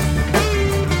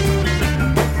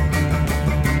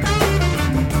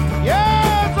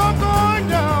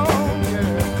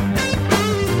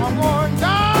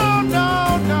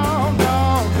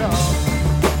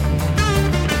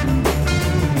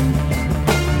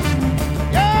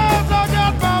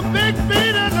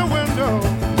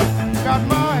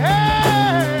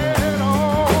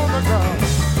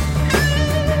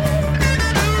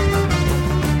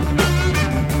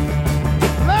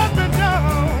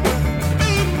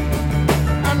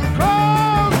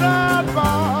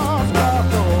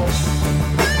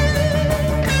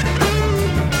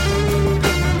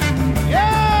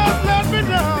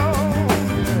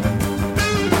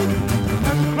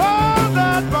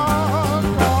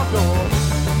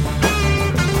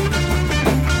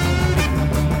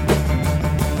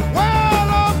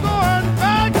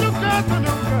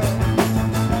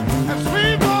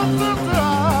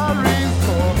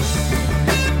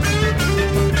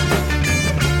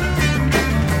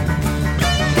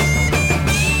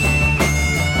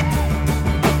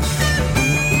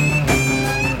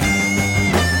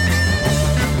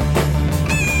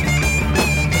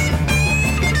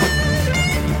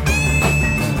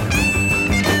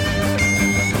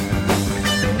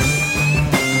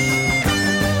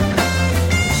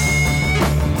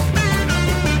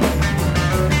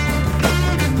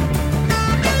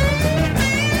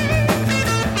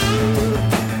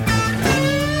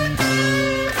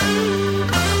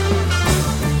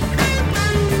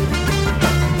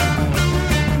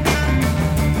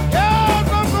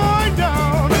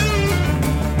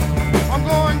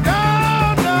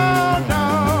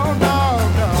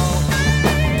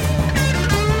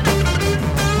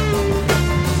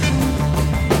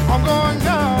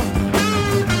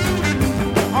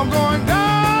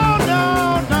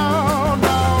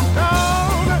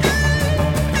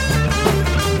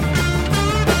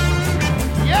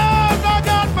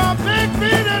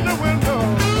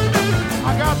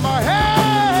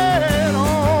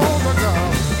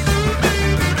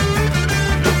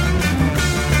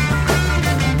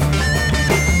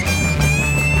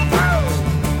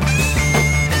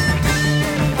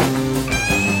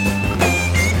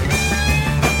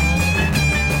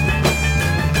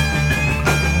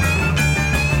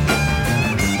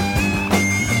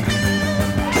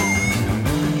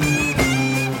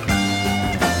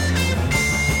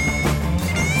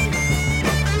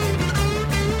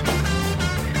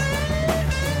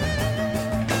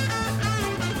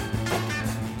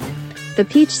 The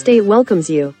Peach State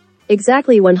welcomes you.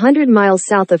 Exactly 100 miles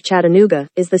south of Chattanooga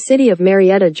is the city of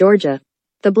Marietta, Georgia.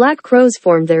 The Black Crows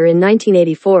formed there in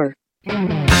 1984.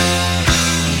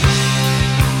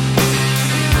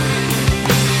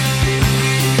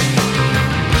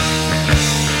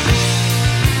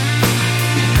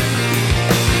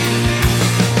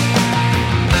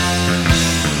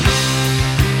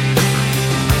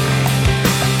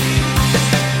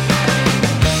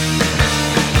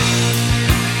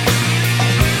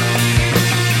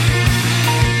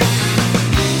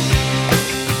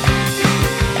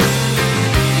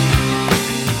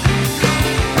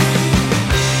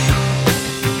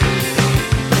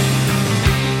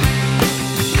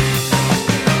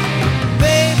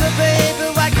 Baby, baby,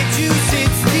 why can't you sit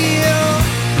still?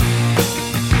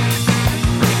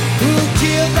 Who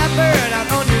killed that bird out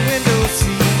on your window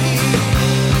seat?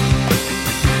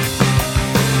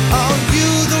 Are you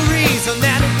the reason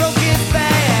that it broke its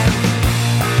back?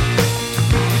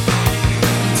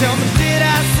 Tell me, did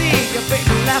I see your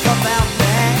baby laugh about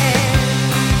that?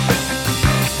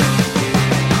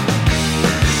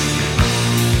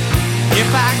 If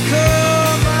I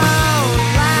come on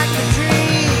like a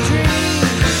dream,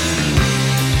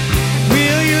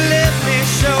 will you let me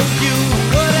show you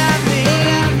what I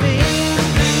mean?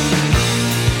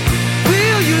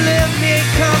 Will you let me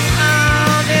come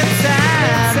on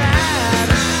inside?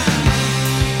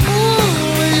 Ooh,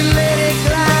 will you let it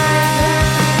glide?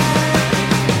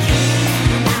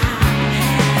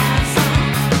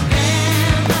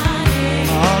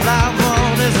 All I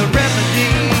want is a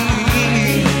remedy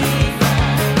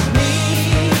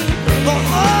for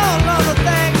all of the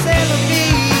things ever me.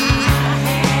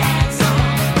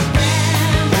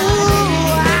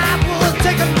 Ooh, I will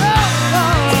take a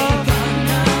look.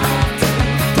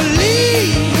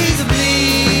 Please,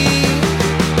 please.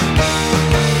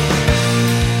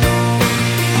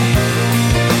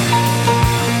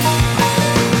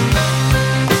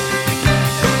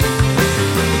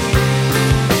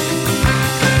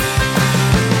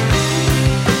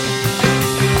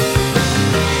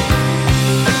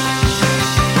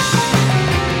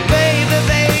 Baby,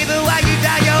 baby, why you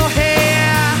dye your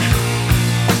hair?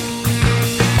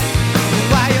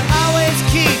 Why you always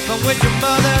keep them with your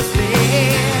mother's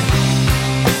bed?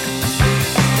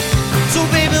 So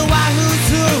baby, why who's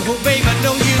who? Well, baby, I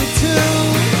know you too.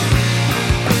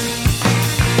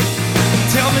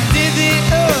 Tell me, did the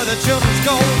other children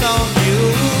scold on you?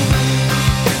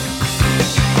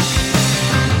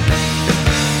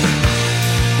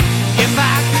 If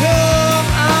I come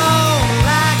on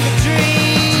like a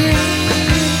dream,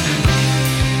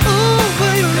 ooh,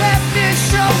 will you let me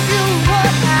show you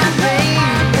what I mean?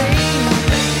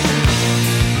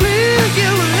 Will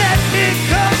you let me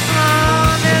come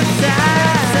on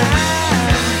inside?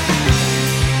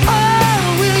 Oh,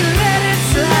 will you let it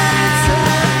slide?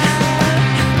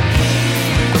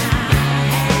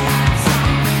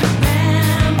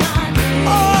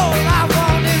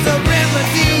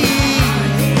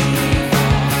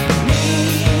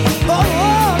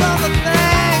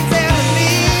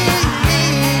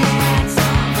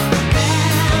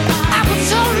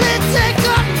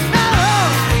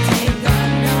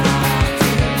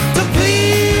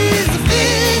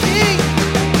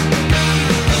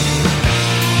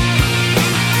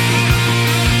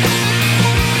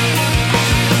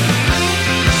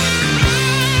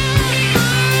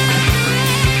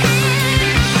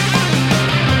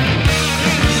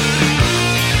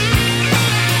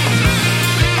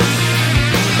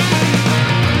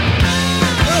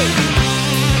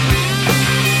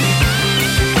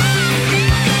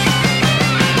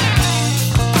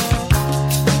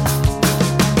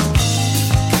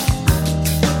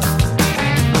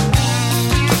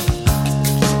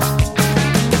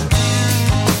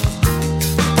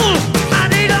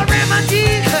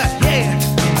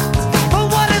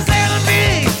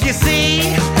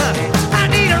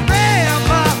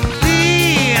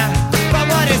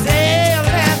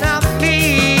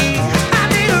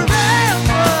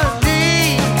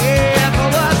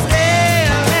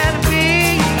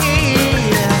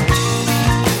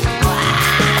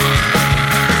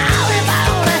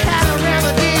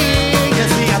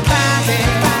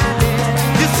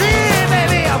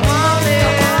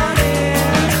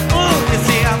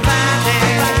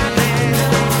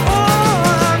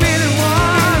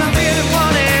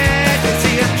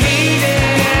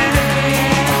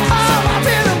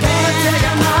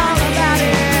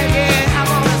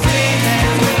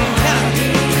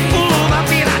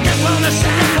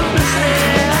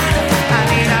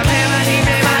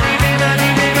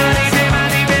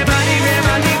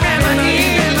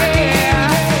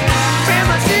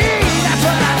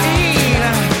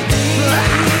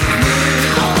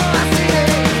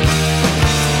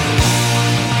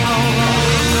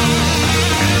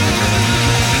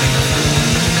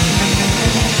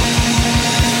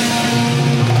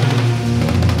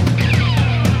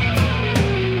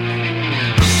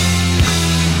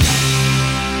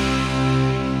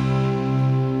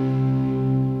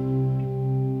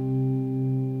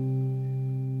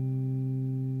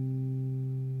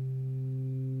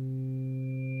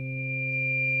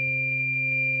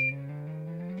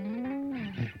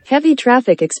 Heavy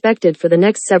traffic expected for the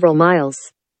next several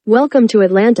miles. Welcome to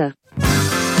Atlanta.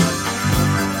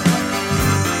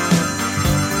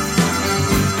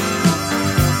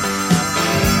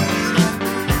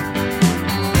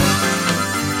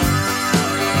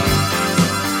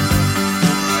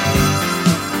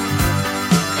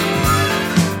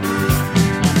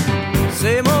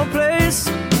 Same old place,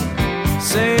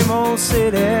 same old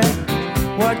city.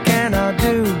 What can I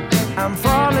do? I'm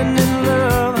falling in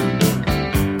love.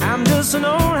 I'm just an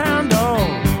old hound dog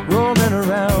roaming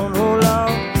around. Oh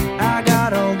Lord, I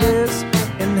got all this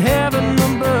in heaven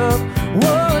above.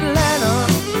 Whoa, Atlanta,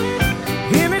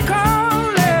 hear me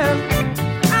calling.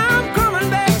 I'm coming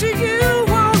back to you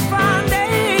one fine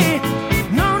day.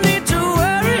 No need to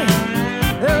worry,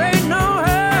 there ain't no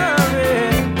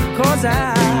hurry, 'cause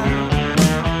I'm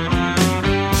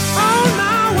on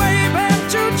my way back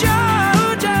to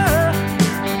Georgia.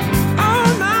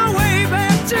 On my way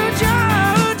back to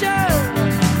Georgia.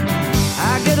 I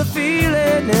get a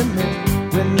feeling in me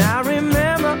when I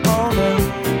remember all the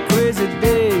crazy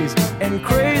days and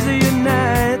crazier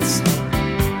nights.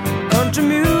 Country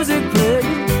music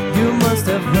playing, you must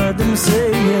have heard them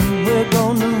saying, we're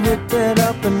gonna rip it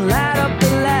up and light up the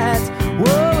lights.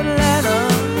 Whoa, Atlanta,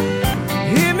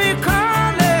 hear me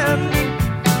calling.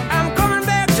 I'm coming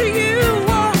back to you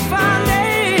one fine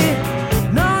day.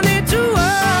 No need to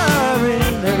worry,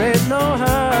 there ain't no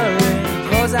hurry,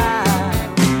 'cause on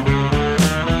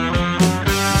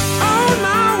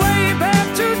my way back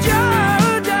to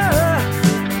Georgia.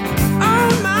 On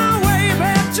my way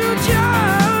back to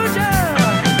Georgia.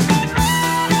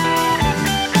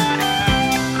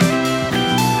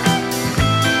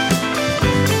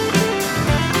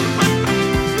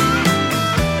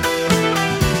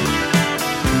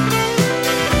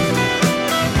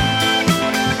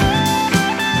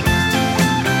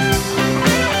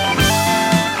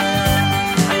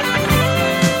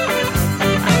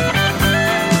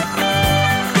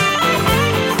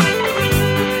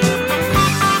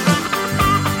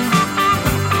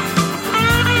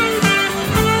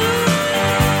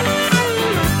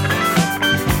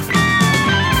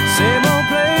 Same old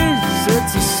place,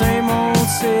 it's the same old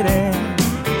city.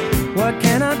 What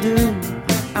can I do?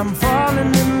 I'm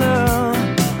falling in love.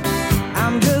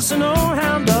 I'm just an old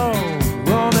hound dog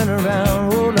roaming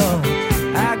around. Oh Lord,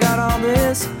 I got all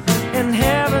this in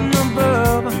heaven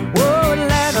above. Whoa,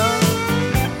 Atlanta,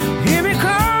 hear me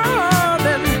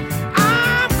calling.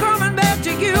 I'm coming back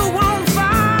to you one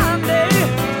fine day.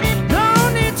 No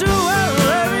need to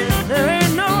worry, there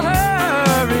ain't no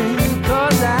hurry,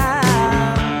 'cause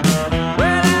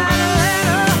well,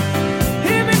 Atlanta,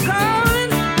 hear me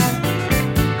calling.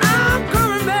 I'm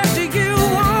coming back to you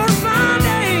one fine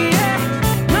day. Yeah.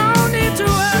 No need to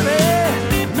worry,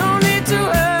 no need to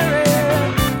worry,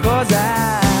 'cause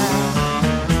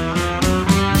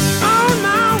on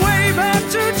my way back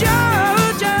to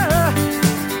Georgia.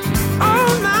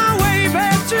 On my way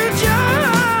back to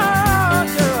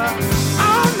Georgia.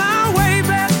 On my way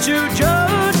back to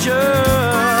Georgia.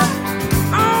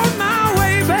 On my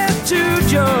way back to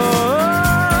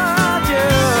Georgia.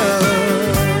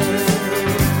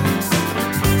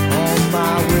 On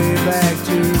my way back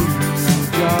to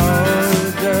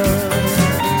Georgia.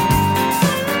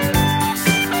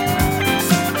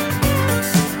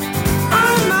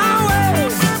 On my way,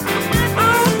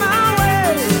 on my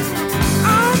way,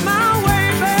 on my way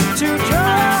back to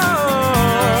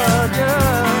Georgia.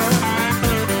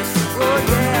 Oh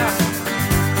yeah,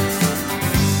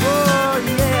 oh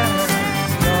yeah,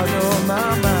 Georgia on my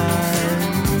mind.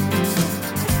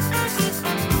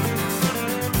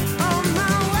 On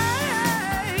my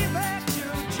way back to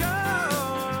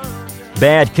Georgia.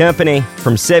 Bad Company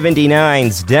from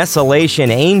 79's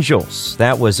Desolation Angels.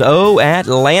 That was Oh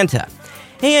Atlanta.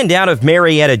 And out of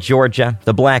Marietta, Georgia,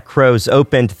 the Black Crowes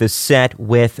opened the set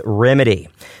with Remedy.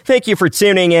 Thank you for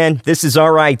tuning in. This is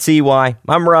RITY.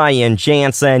 I'm Ryan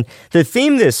Jansen. The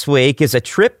theme this week is a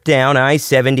trip down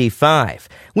I-75.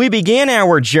 We began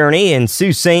our journey in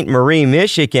Sault Ste. Marie,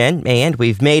 Michigan, and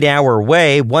we've made our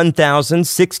way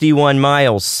 1,061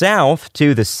 miles south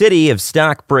to the city of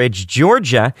Stockbridge,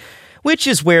 Georgia, which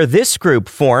is where this group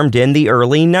formed in the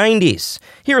early 90s.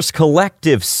 Here's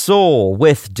Collective Soul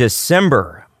with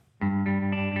December.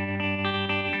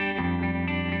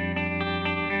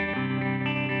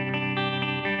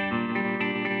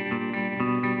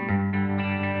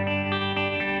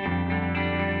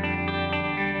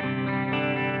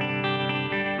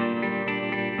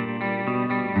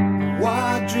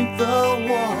 Why drink the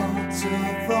water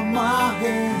from my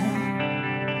hand?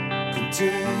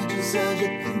 Contagious as you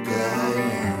think I am.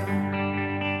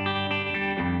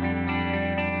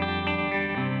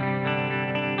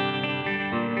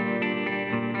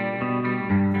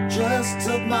 just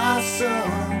took my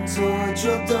son towards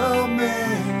your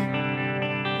domain.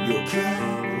 You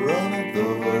can't run it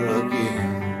over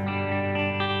again.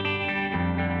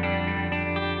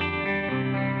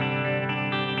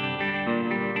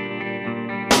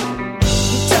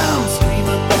 Don't scream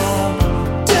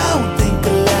about, don't think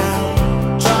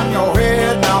aloud. Turn your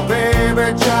head now,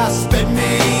 baby, just spit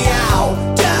me out.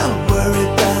 Don't worry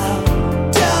about,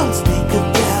 don't speak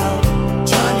about.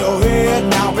 Turn your head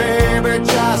now, baby,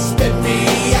 just spit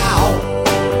me out.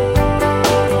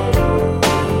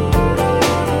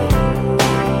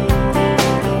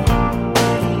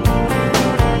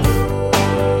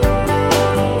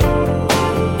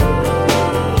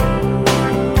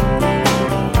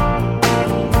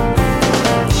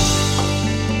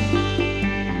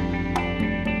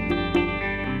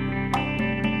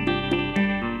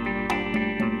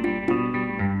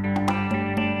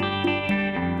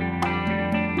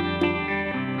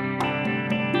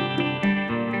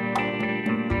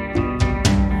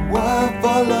 Why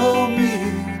follow me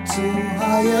to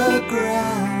higher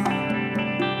ground?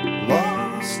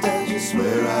 Lost as you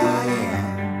swear I am.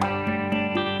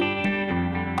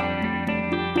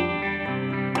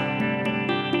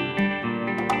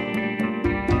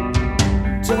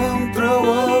 Don't throw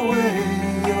away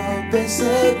your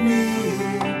basic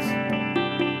needs,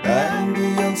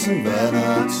 ambience and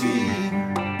vanity.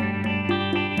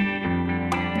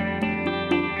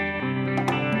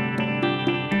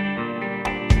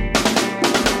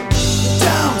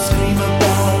 Don't scream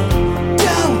about,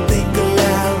 don't think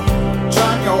aloud.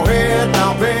 Turn your head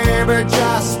now, baby,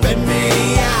 just spit me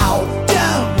out.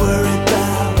 Don't worry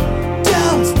about,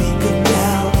 don't speak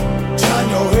about. Turn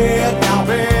your head now,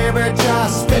 baby,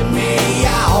 just spit me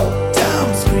out.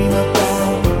 Don't scream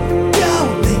about,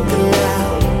 don't think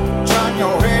aloud. Turn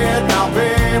your head now,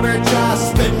 baby, just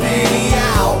spit me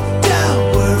out. Don't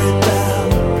worry about,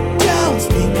 don't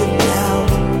speak about.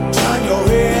 Turn your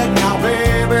head now,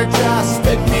 baby, just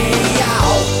spit me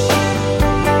out. Don't scream about,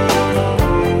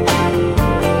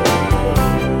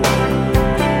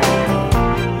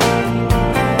 don't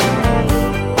think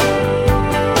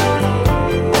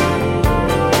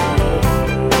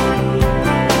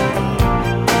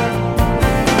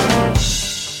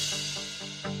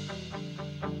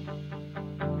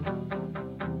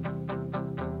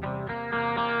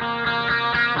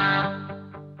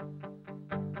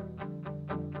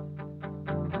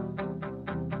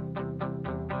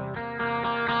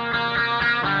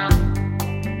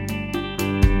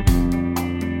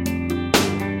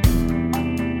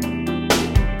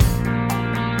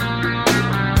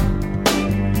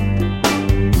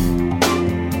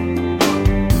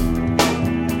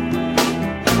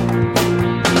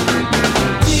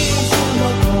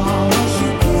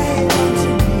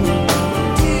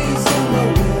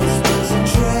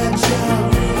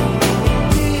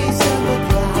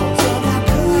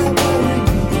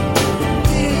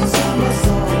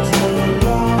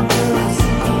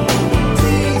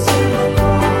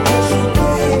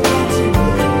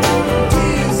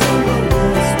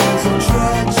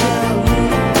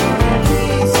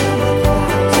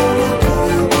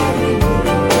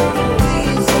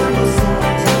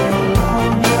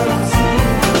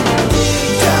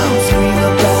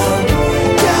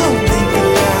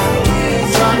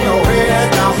aloud. Turn your head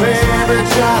now, baby,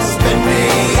 just spit me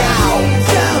out.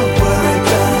 Don't worry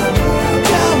about,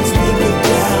 don't speak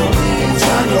about.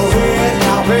 Turn your head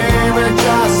now, baby,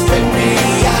 just spit me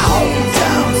out.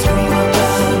 Don't scream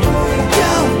about,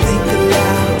 don't think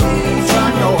aloud.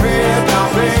 Turn your head now,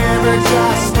 baby,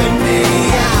 just spit me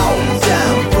out.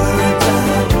 Don't worry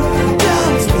about,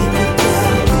 don't speak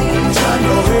about. Turn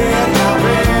your head now,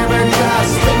 baby,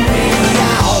 just spit me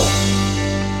out.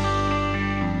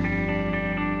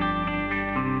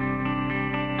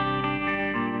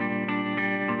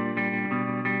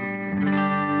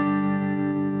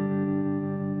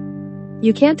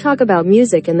 You can't talk about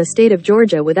music in the state of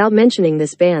Georgia without mentioning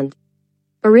this band.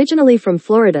 Originally from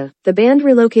Florida, the band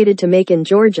relocated to Macon,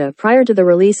 Georgia prior to the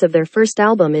release of their first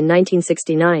album in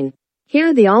 1969. Here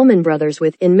are the Allman Brothers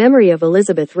with In Memory of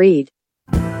Elizabeth Reed.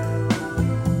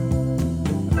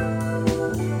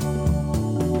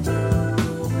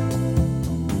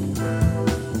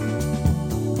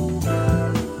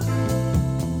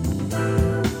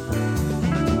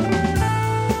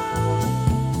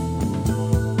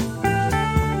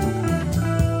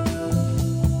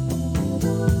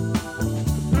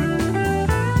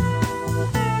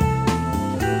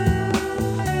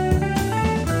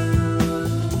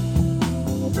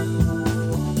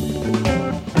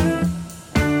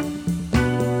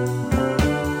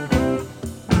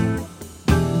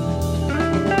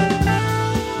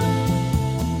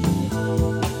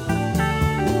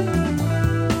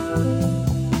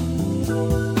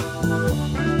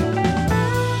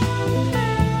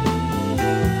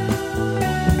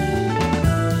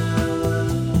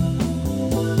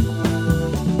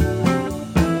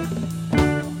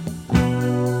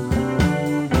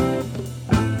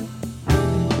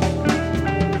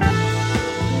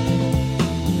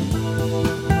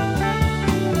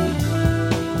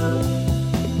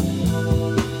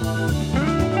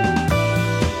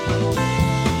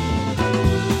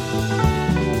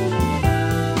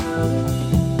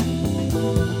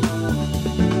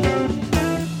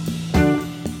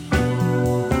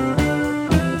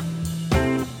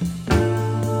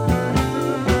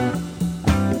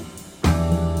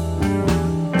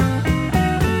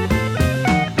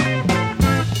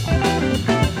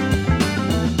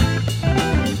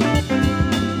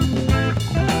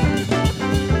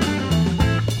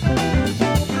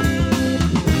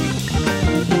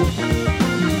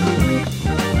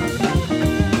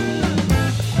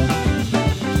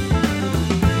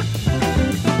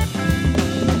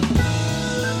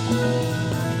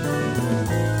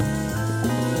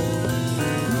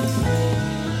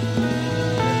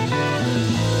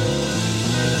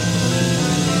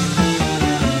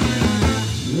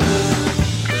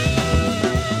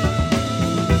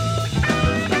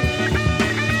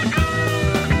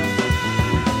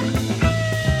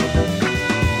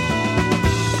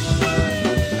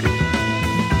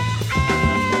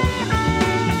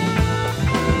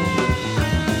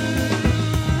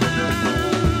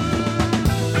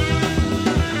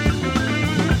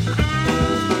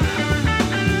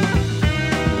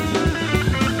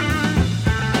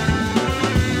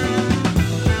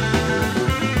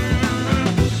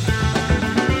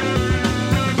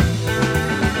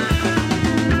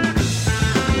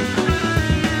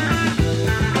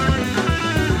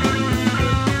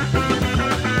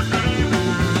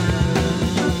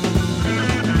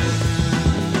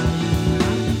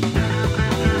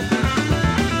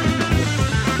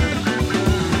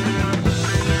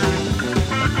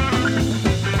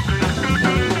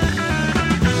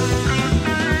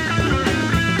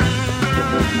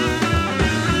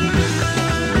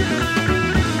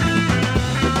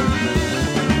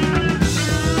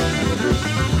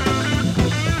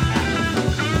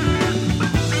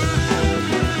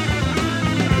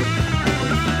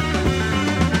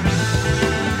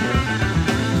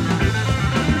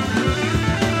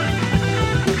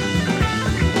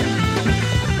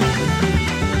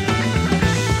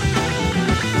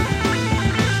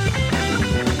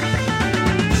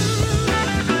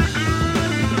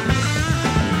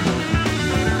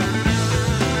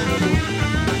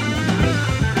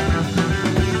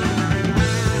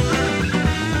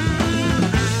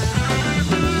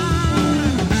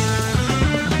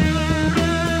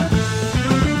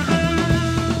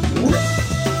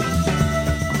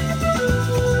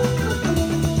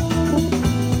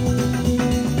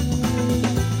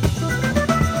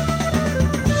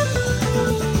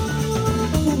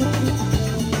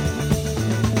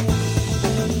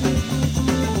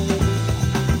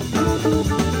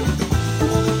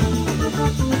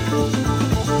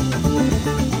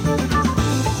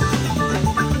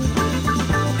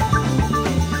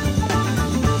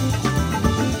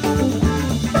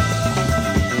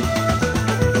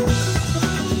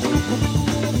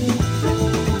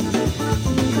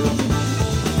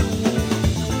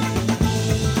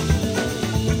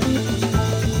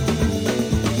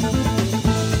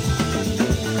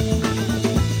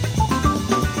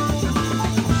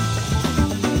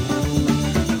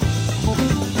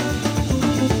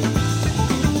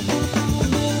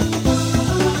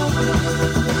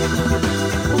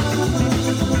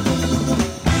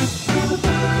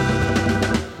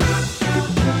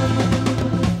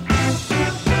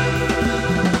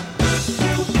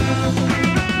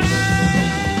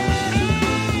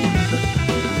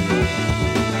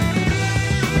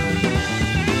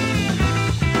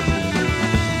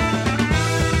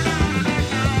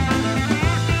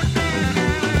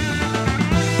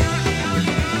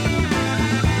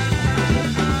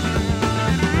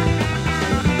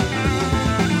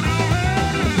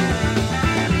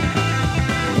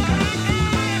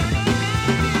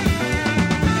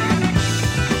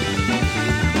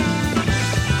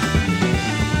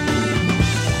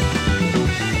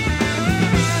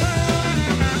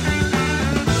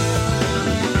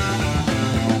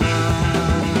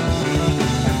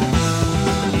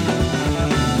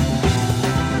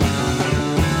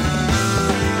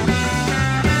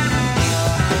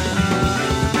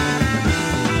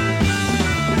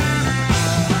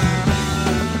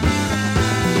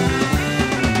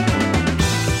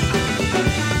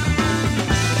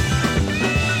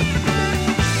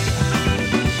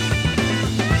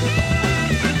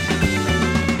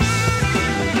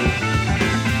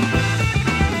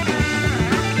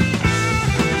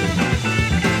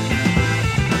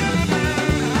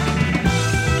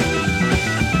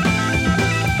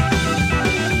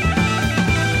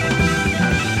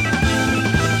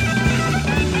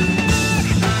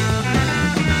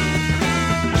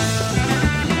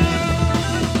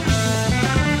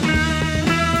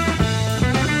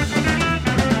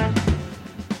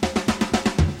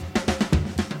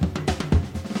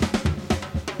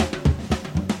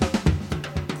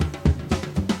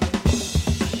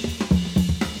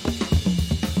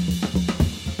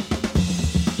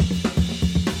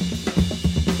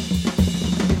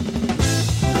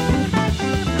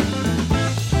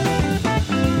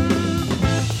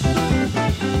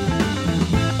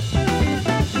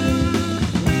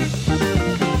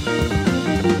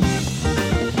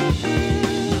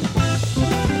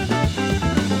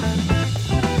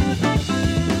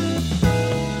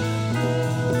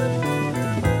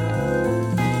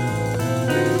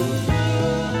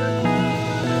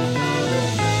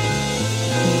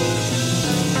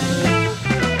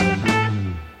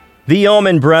 The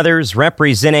Allman Brothers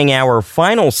representing our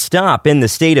final stop in the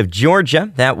state of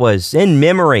Georgia. That was in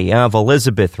memory of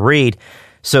Elizabeth Reed.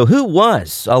 So who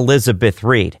was Elizabeth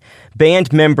Reed?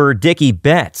 Band member Dickie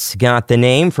Betts got the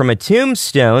name from a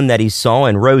tombstone that he saw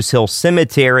in Rose Hill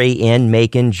Cemetery in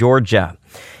Macon, Georgia.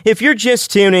 If you're just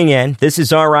tuning in, this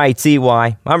is RITY.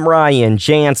 I'm Ryan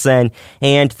Jansen,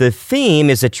 and the theme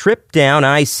is a trip down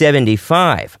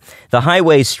I-75. The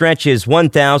highway stretches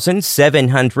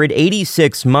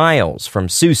 1,786 miles from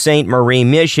Sault Ste. Marie,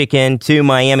 Michigan to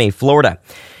Miami, Florida.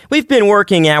 We've been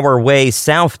working our way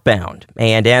southbound,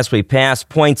 and as we pass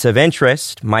points of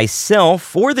interest,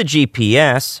 myself or the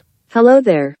GPS, Hello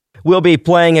there. will be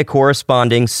playing a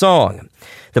corresponding song.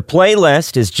 The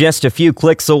playlist is just a few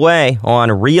clicks away on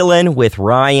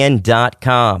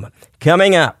reelinwithryan.com.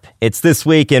 Coming up, it's This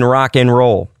Week in Rock and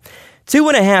Roll.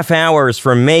 2.5 hours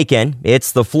from Macon,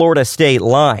 it's the Florida state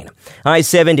line.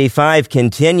 I-75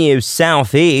 continues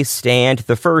southeast, and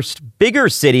the first bigger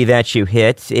city that you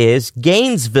hit is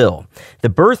Gainesville, the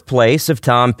birthplace of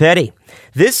Tom Petty.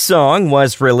 This song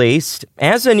was released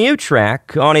as a new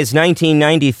track on his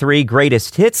 1993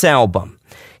 Greatest Hits album.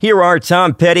 Here are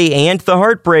Tom Petty and the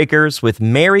Heartbreakers with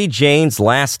Mary Jane's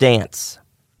Last Dance.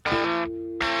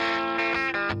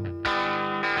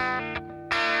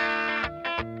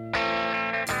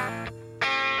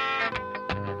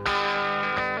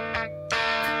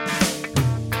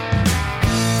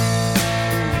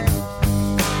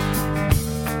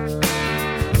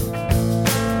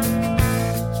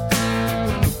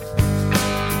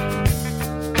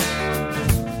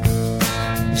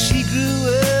 She grew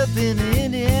up in an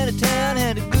Indiana town,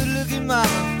 had a good-looking mama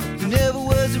who never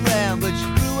was around, but she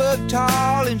grew up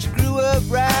tall and she grew up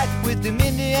right with them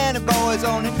Indiana boys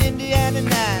on an Indiana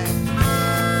night.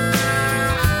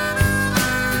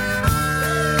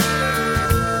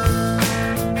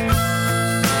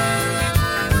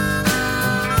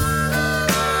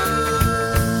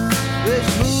 Well,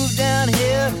 she moved down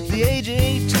here at the age of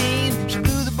 18. She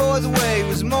blew the boys away, it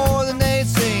was more than they'd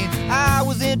seen. I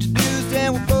was introduced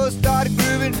and we both started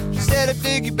grooving. She said, I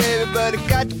dig you, baby, but I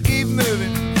got to keep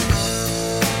moving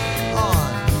on.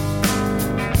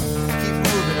 Keep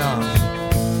moving on.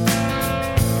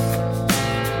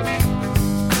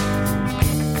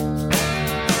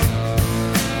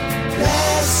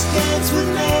 Last dance with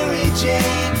Mary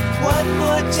Jane. One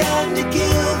more time to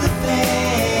kill the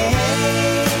pain.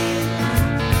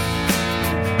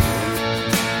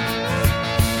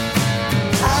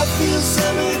 I feel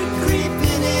summer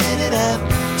creeping in and I'm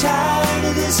tired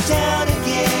of this town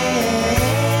again.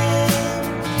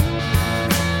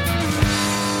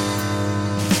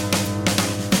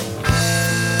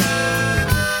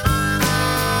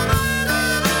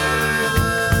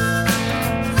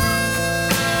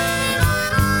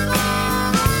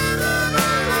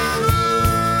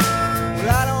 Well,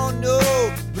 I don't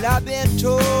know, but I've been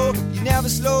told you never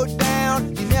slow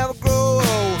down, you never grow old.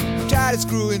 I'm tired of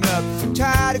screwing up, I'm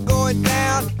tired of going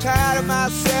down, tired of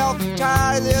myself,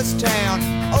 tired of this town.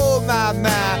 Oh my,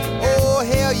 oh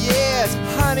hell yes.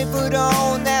 Honey, put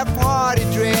on that party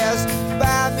dress,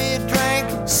 buy me a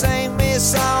drink, sing me a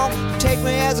song, take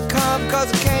me as I come,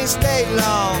 cause I can't stay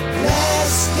long.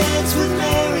 Last dance with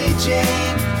Mary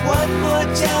Jane, one more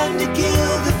time to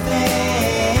kill the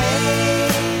pain.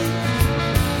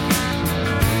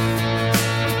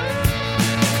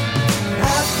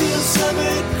 I feel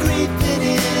summer creeping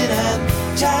in and I'm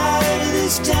tired of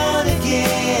this town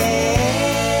again.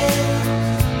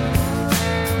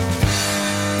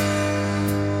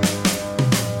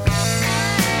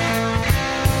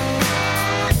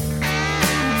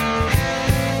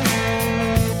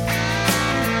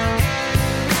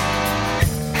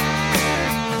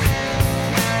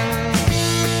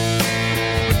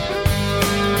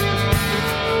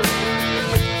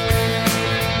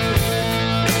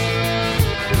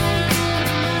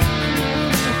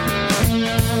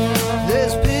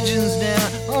 There's pigeons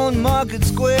down on Market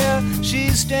Square.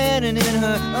 She's standing in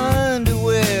her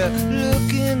underwear,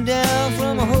 looking down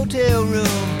from a hotel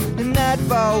room. The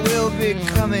nightfall will be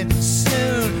coming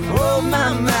soon. Oh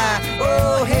my,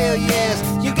 oh hell yes.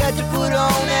 You got to put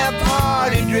on that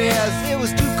party dress. It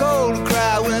was too cold to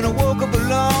cry when I woke up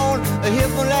alone. I hit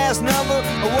my last number,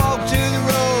 I walked to the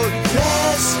road.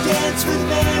 Last dance with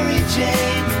Mary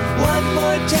Jane, one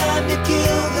more time to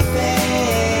kill the pain.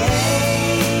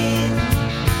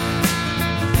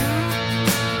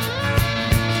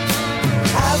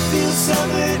 I feel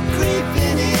summer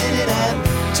creeping in and I'm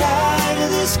tired of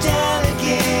this town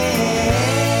again.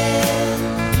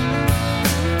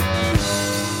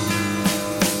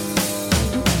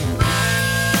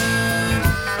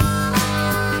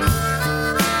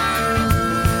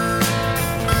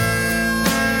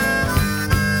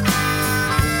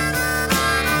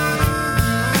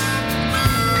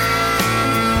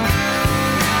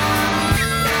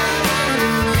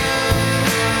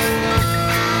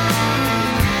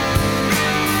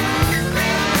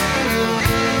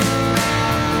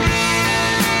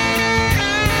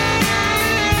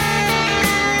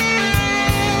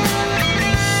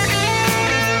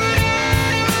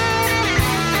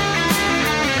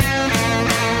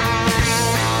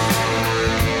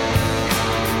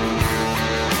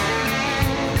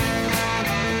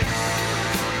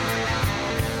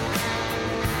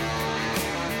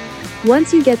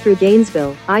 Once you get through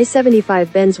Gainesville,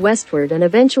 I-75 bends westward and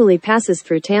eventually passes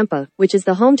through Tampa, which is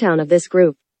the hometown of this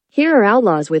group. Here are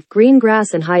Outlaws with Green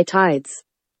Grass and High Tides.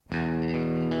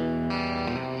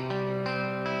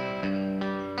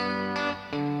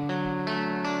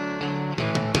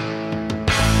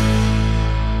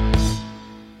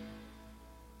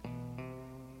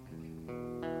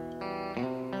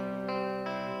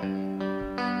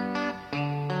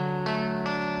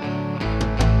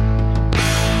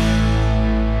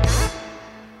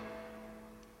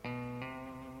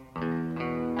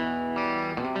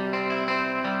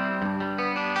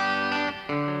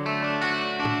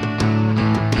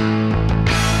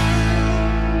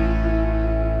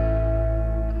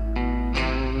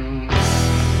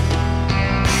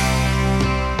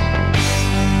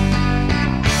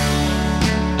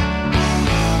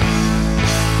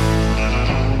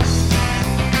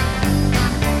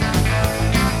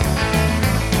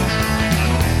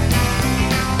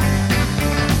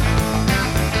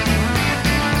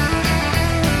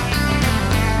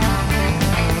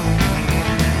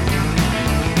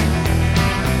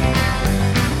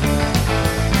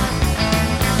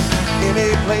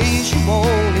 Any place you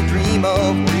only dream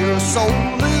of, where your soul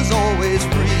is always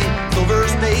free. Silver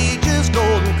stages,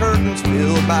 golden curtains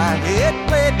filled by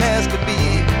head-played as could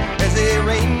be. As a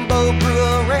rainbow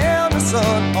grew around the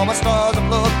sun, all my stars of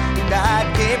love who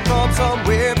died came from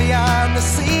somewhere beyond the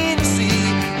sea to see.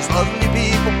 These lovely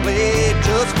people played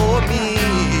just for me.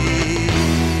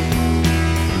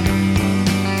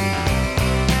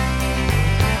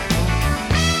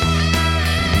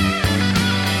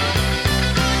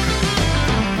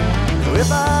 If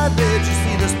I let you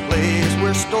see this place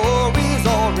where stories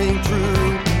all ring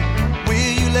true,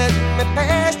 will you let me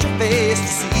past your face to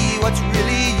see what's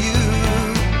really you?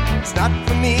 It's not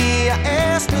for me, I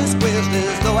ask this question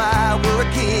as though I were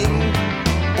a king.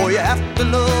 For you have to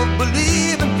love,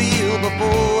 believe and feel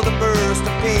before the burst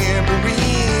of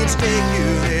tambourines take you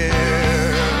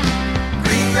there.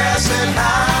 Green grass and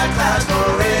high tides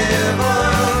forever,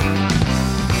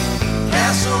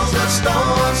 castles of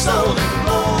stone sold in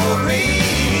glory.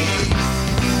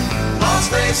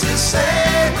 Lost faces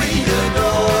say we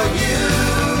adore you,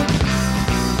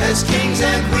 as kings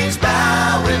and queens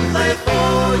bow and play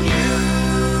for you.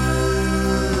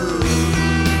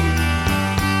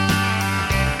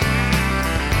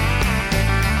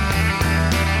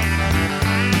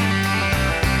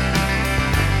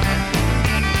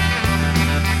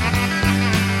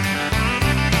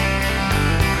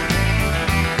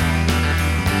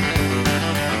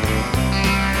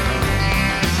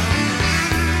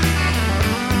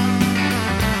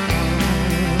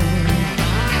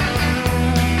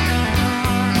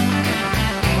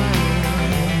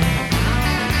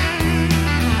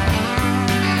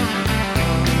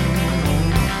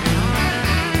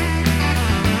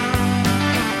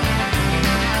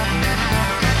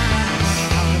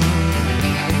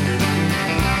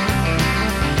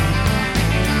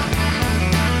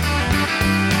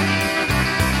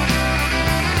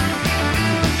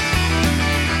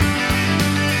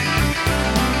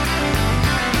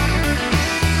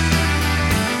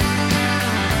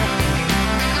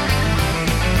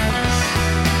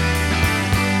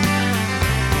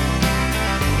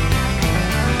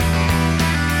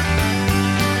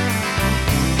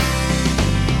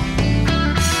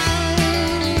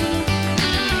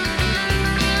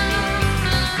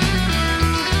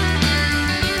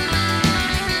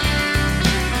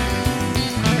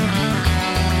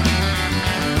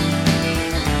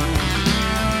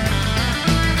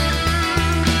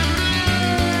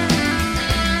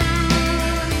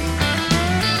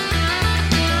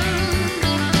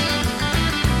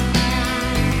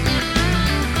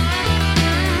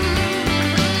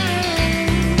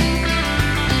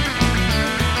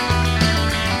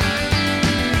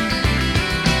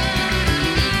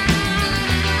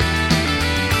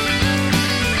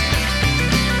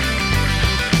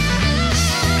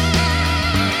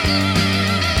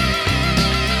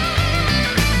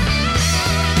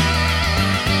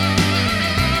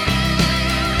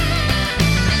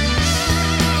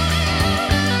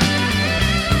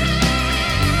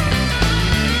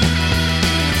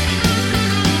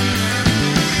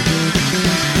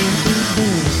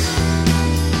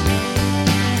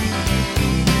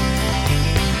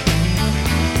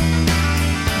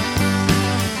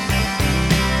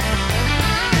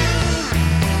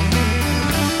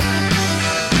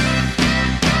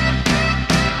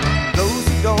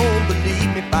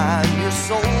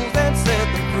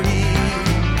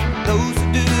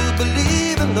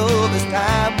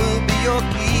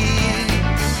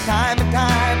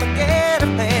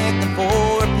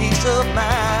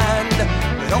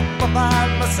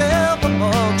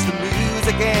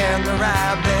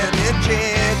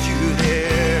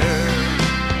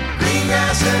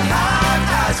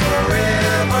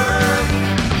 forever.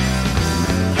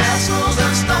 Castles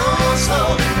and stones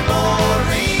hold in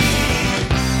glory.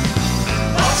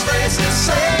 Lost faces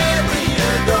say we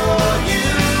adore you.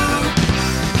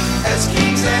 As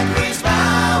kings and queens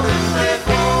bow and pray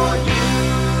for you.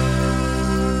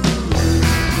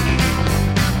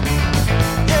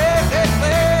 Yeah, they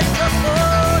play just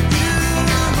for you.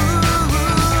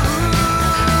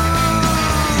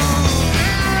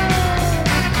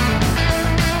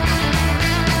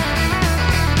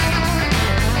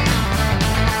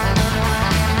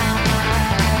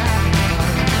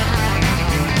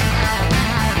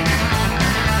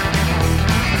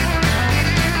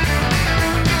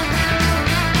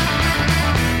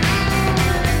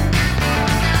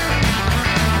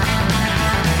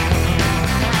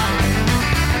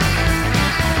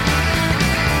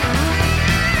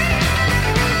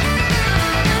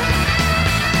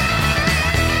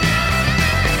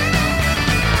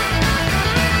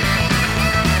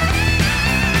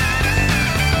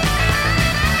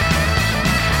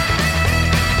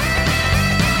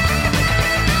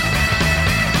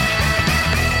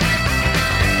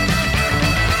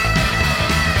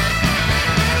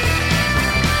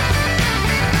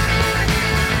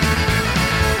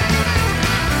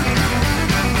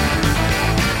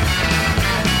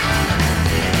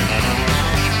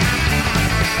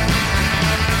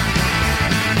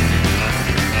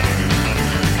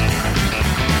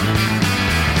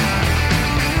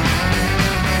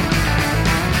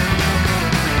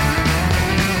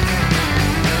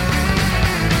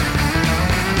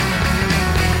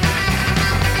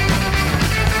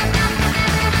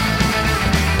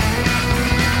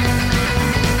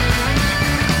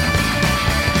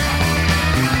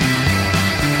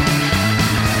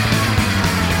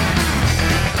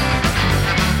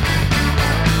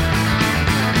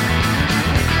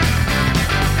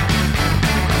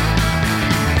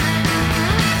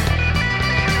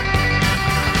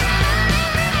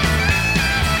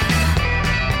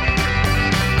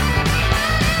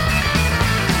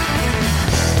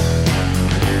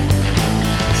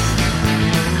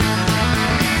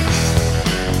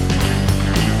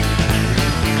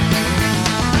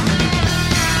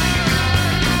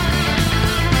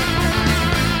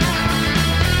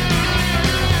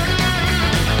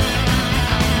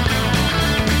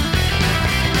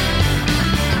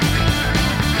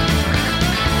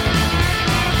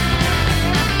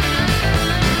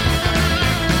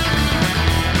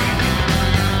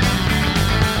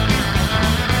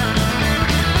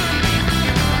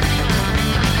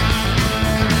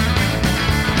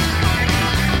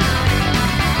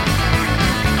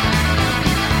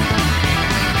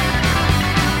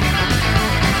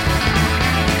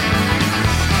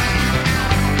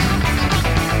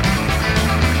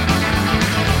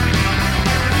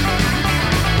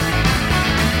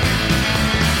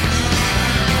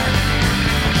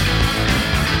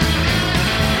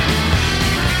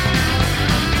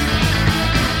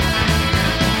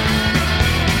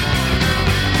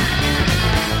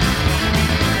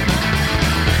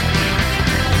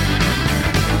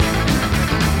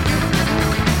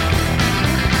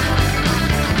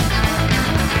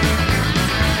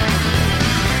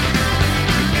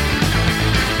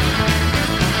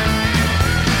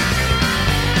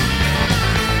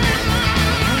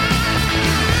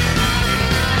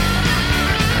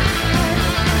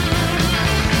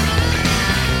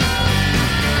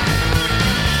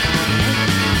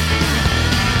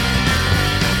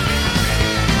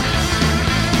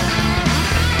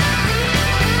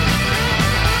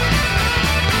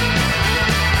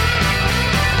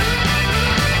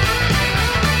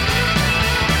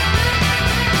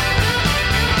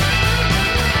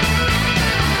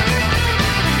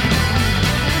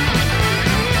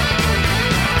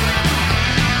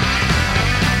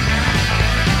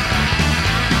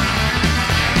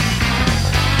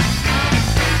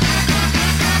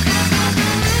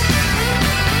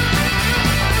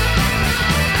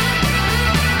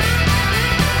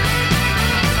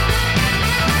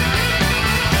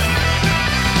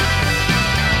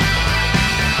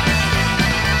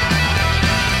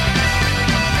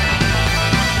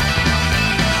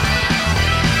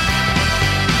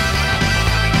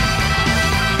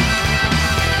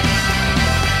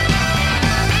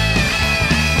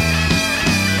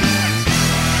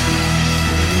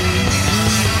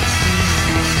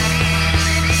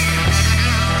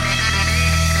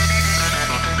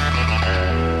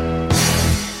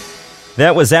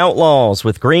 That was Outlaws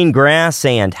with Green Grass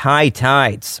and High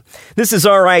Tides. This is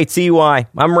RITY.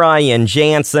 I'm Ryan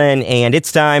Jansen, and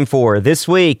it's time for This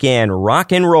Week in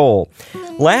Rock and Roll.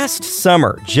 Last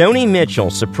summer, Joni Mitchell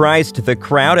surprised the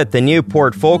crowd at the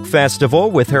Newport Folk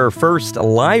Festival with her first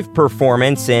live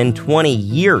performance in 20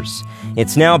 years.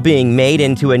 It's now being made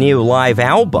into a new live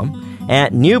album.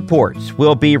 At Newport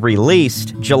will be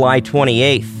released July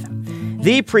 28th.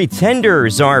 The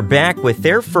Pretenders are back with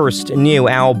their first new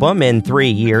album in 3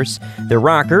 years. The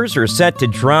Rockers are set to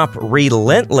drop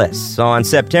Relentless on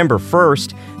September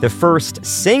 1st. The first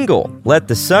single, Let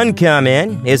the Sun Come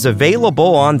In, is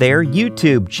available on their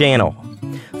YouTube channel.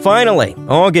 Finally,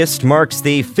 August marks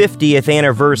the 50th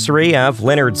anniversary of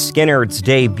Lynyrd Skynyrd's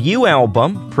debut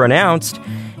album, Pronounced.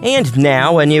 And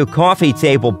now a new coffee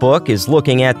table book is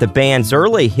looking at the band's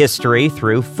early history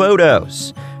through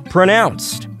photos.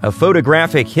 Pronounced, a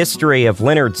photographic history of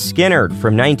Lynyrd Skynyrd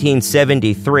from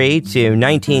 1973 to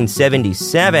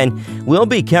 1977, will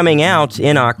be coming out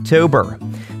in October.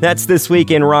 That's This Week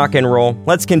in Rock and Roll.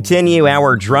 Let's continue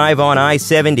our drive on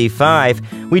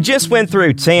I-75. We just went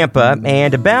through Tampa,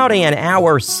 and about an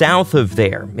hour south of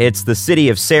there, it's the city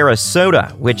of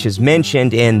Sarasota, which is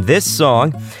mentioned in this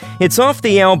song. It's off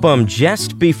the album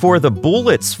Just Before the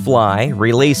Bullets Fly,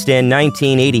 released in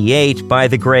 1988 by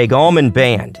the Greg Allman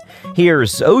Band.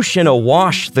 Here's Ocean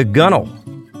Awash the Gunnel.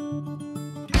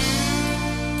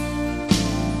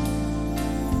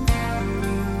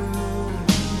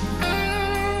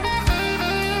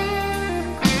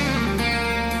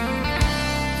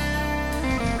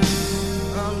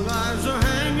 Our lives are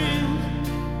hanging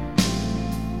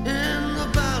in the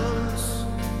balance,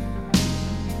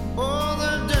 or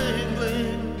they're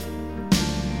dangling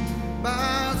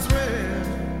by a thread.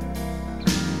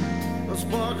 A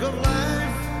spark of life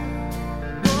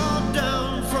brought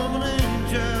down from an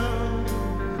angel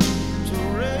to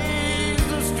raise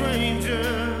the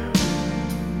stranger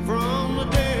from the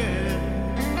dead.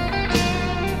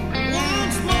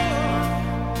 Once more,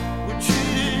 we're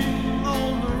cheating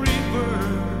on the reaper,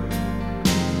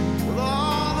 with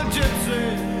all the gypsy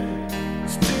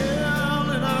still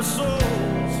in our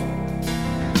souls.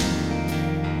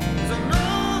 'Cause I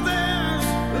know there's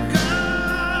a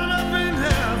God up in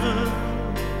heaven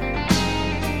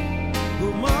who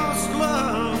must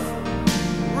love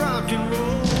rock and roll.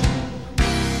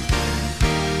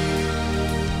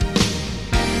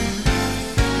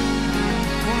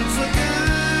 Once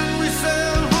again we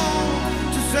sail home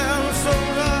to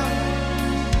Sarasota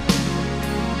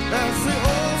as the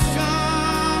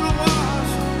ocean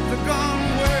awash the gone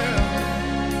well,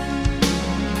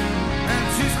 and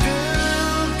she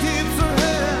still keeps her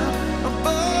head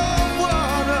above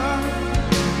water.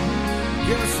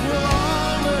 Guess we'll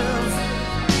all live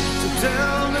to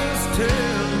tell this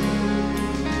tale.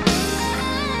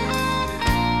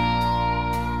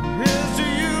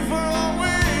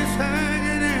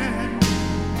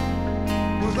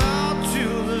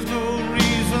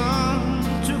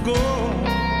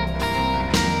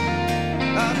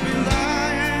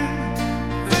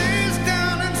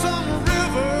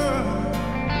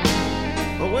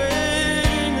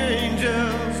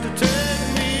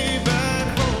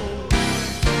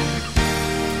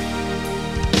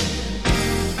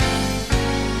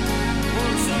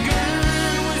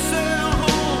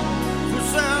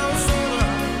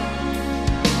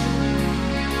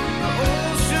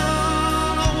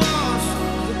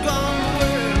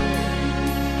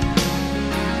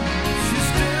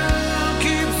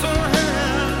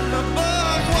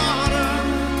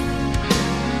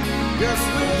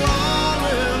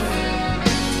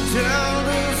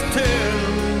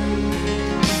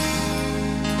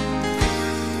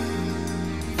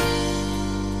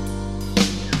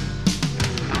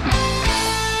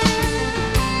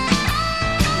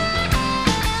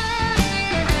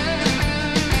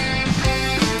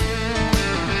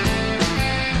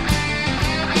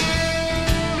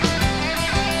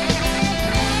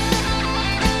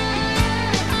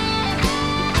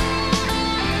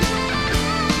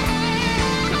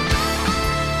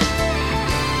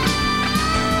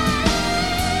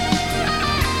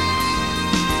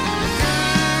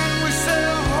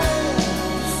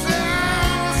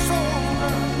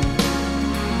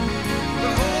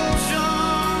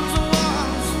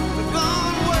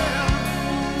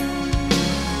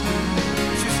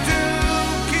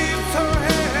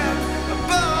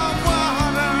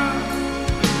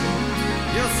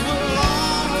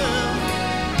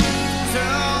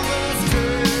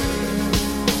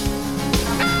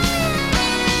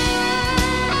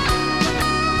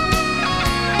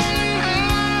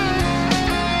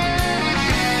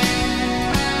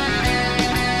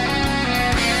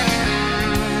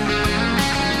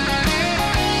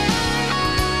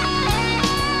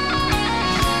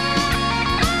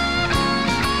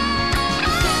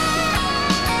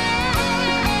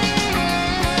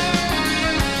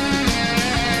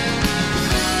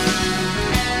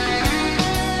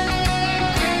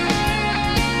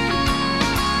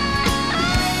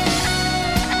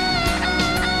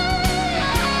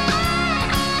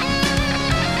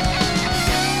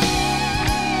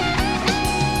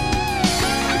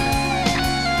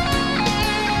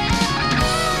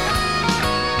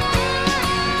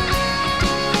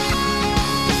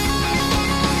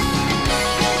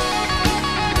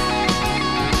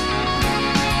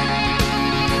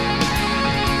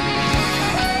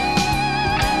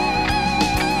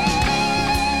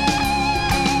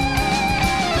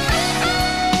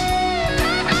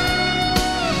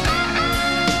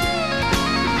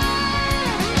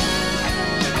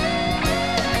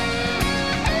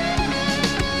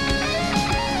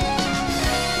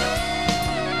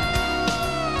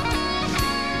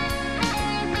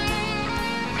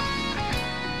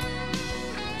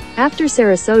 After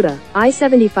Sarasota,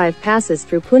 I-75 passes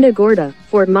through Punta Gorda,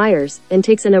 Fort Myers, and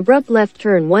takes an abrupt left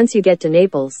turn once you get to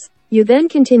Naples. You then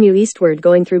continue eastward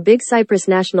going through Big Cypress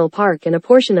National Park and a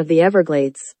portion of the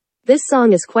Everglades. This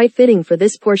song is quite fitting for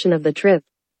this portion of the trip.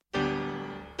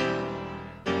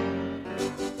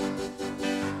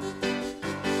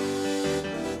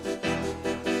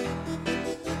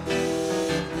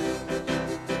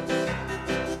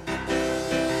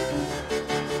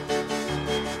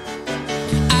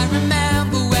 I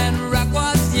remember when rock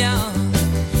was young.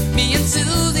 Me and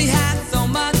Susie had so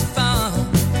much fun,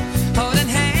 holding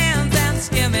hands and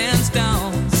skimming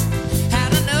stones.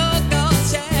 Had an old gold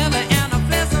Chevy and a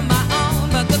place of my own,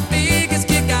 but the biggest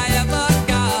kick I ever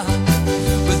got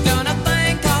was doing a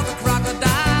thing called the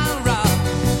crocodile rock,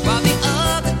 while the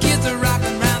other kids are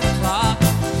rocking round the clock.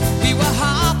 We were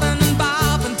hopping and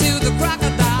bobbing to the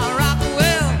crocodile rock.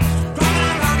 Well,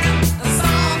 crocodile rocking, a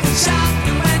song for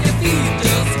shocking when your feet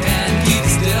just can't keep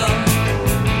still.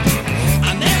 I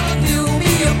never knew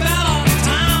me a better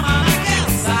time, and I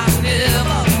guess I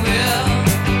never will.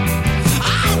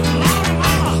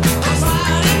 On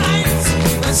Friday nights,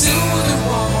 when Susie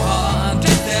wore her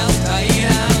dress tight,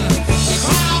 and the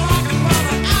crowd rocking was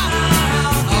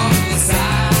out on the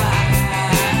side.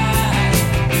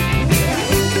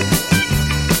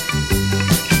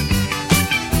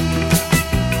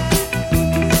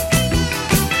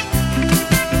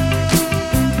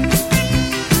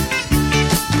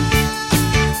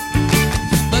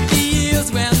 But the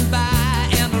years went by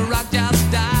and the rock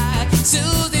just died.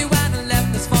 Susie went and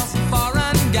left us for some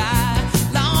foreign guy.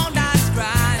 Long nights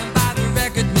crying by the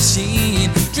record machine,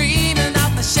 dreaming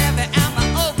of the Chevy and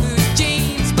the old blue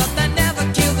jeans. But they never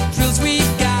killed the thrills we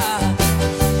got,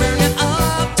 burning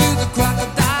up to the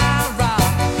crocodile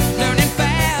rock, learning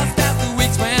fast as the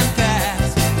weeks went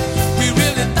past. We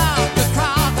really thought the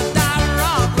crocodile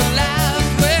rock would last.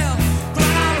 Well,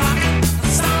 crocodile rocking, a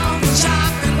song for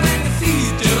shocking when your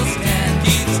feet just can't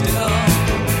keep still.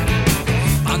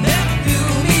 I never knew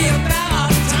me a better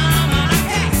time, and I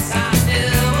guess I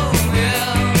never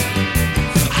will.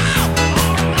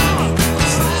 On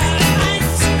Friday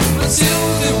nights, when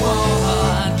Susie wore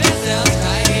her dress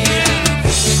tight, the crowd rocking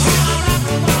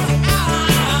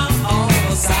was out on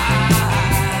the side.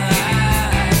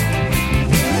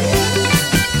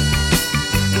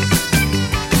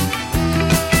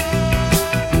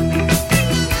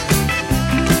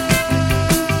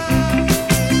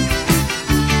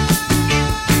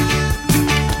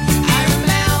 I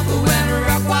remember when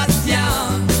rock was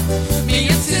young. Me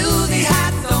and Susie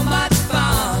had so much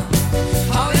fun,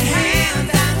 holding hands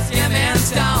and skimming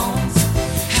stones.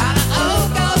 Had an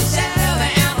old gold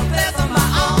Chevy and a place of my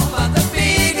own, but the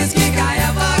biggest kick I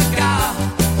ever got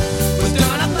was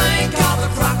doing a thing called the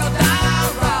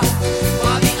crocodile rock,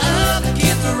 while the other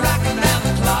kids were rocking round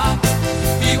the clock.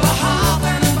 We were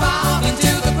hopping and bobbing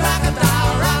to the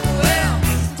crocodile rock. Well,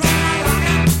 crocodile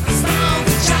rocking, a song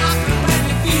for shocking when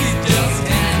your feet just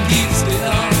can't keep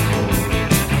still.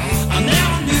 I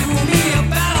never knew me a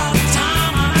better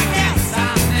time, and I guess I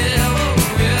never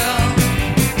will.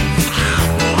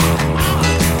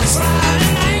 On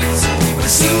Friday nights, when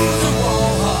Susie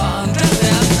wore her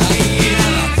dress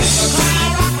tight, the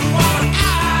crowd rocking was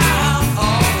out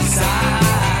on the side.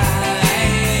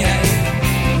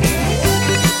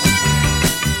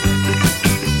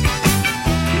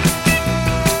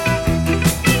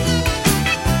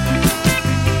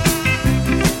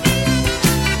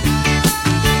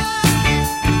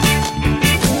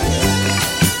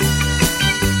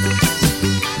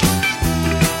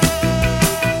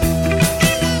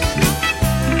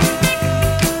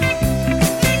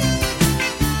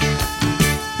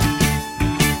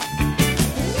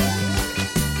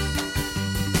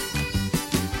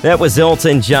 That was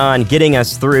Elton John getting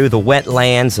us through the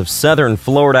wetlands of southern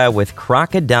Florida with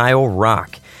Crocodile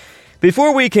Rock.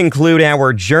 Before we conclude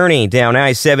our journey down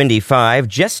I-75,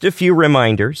 just a few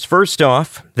reminders. First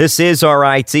off, this is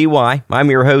RITY. I'm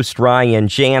your host, Ryan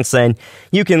Jansen.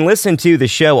 You can listen to the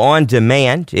show on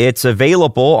demand. It's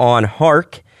available on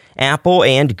Hark, Apple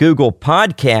and Google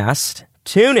Podcast,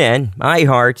 TuneIn,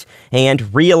 iHeart, and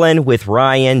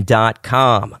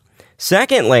ReelinWithRyan.com.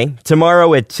 Secondly,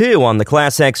 tomorrow at 2 on the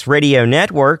Class X Radio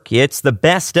Network, it's the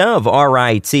Best of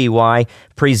RITY,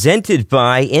 presented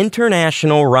by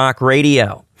International Rock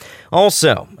Radio.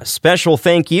 Also, a special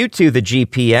thank you to the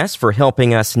GPS for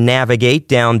helping us navigate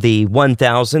down the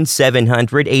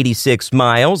 1,786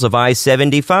 miles of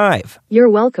I-75. You're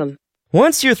welcome.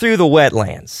 Once you're through the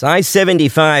wetlands,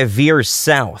 I-75 veers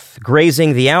south,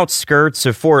 grazing the outskirts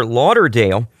of Fort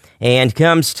Lauderdale, and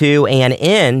comes to an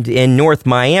end in North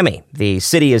Miami. The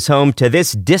city is home to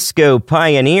this disco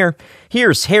pioneer.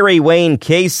 Here's Harry Wayne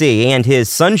Casey and his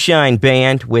Sunshine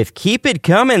Band with Keep It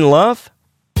Comin', Love.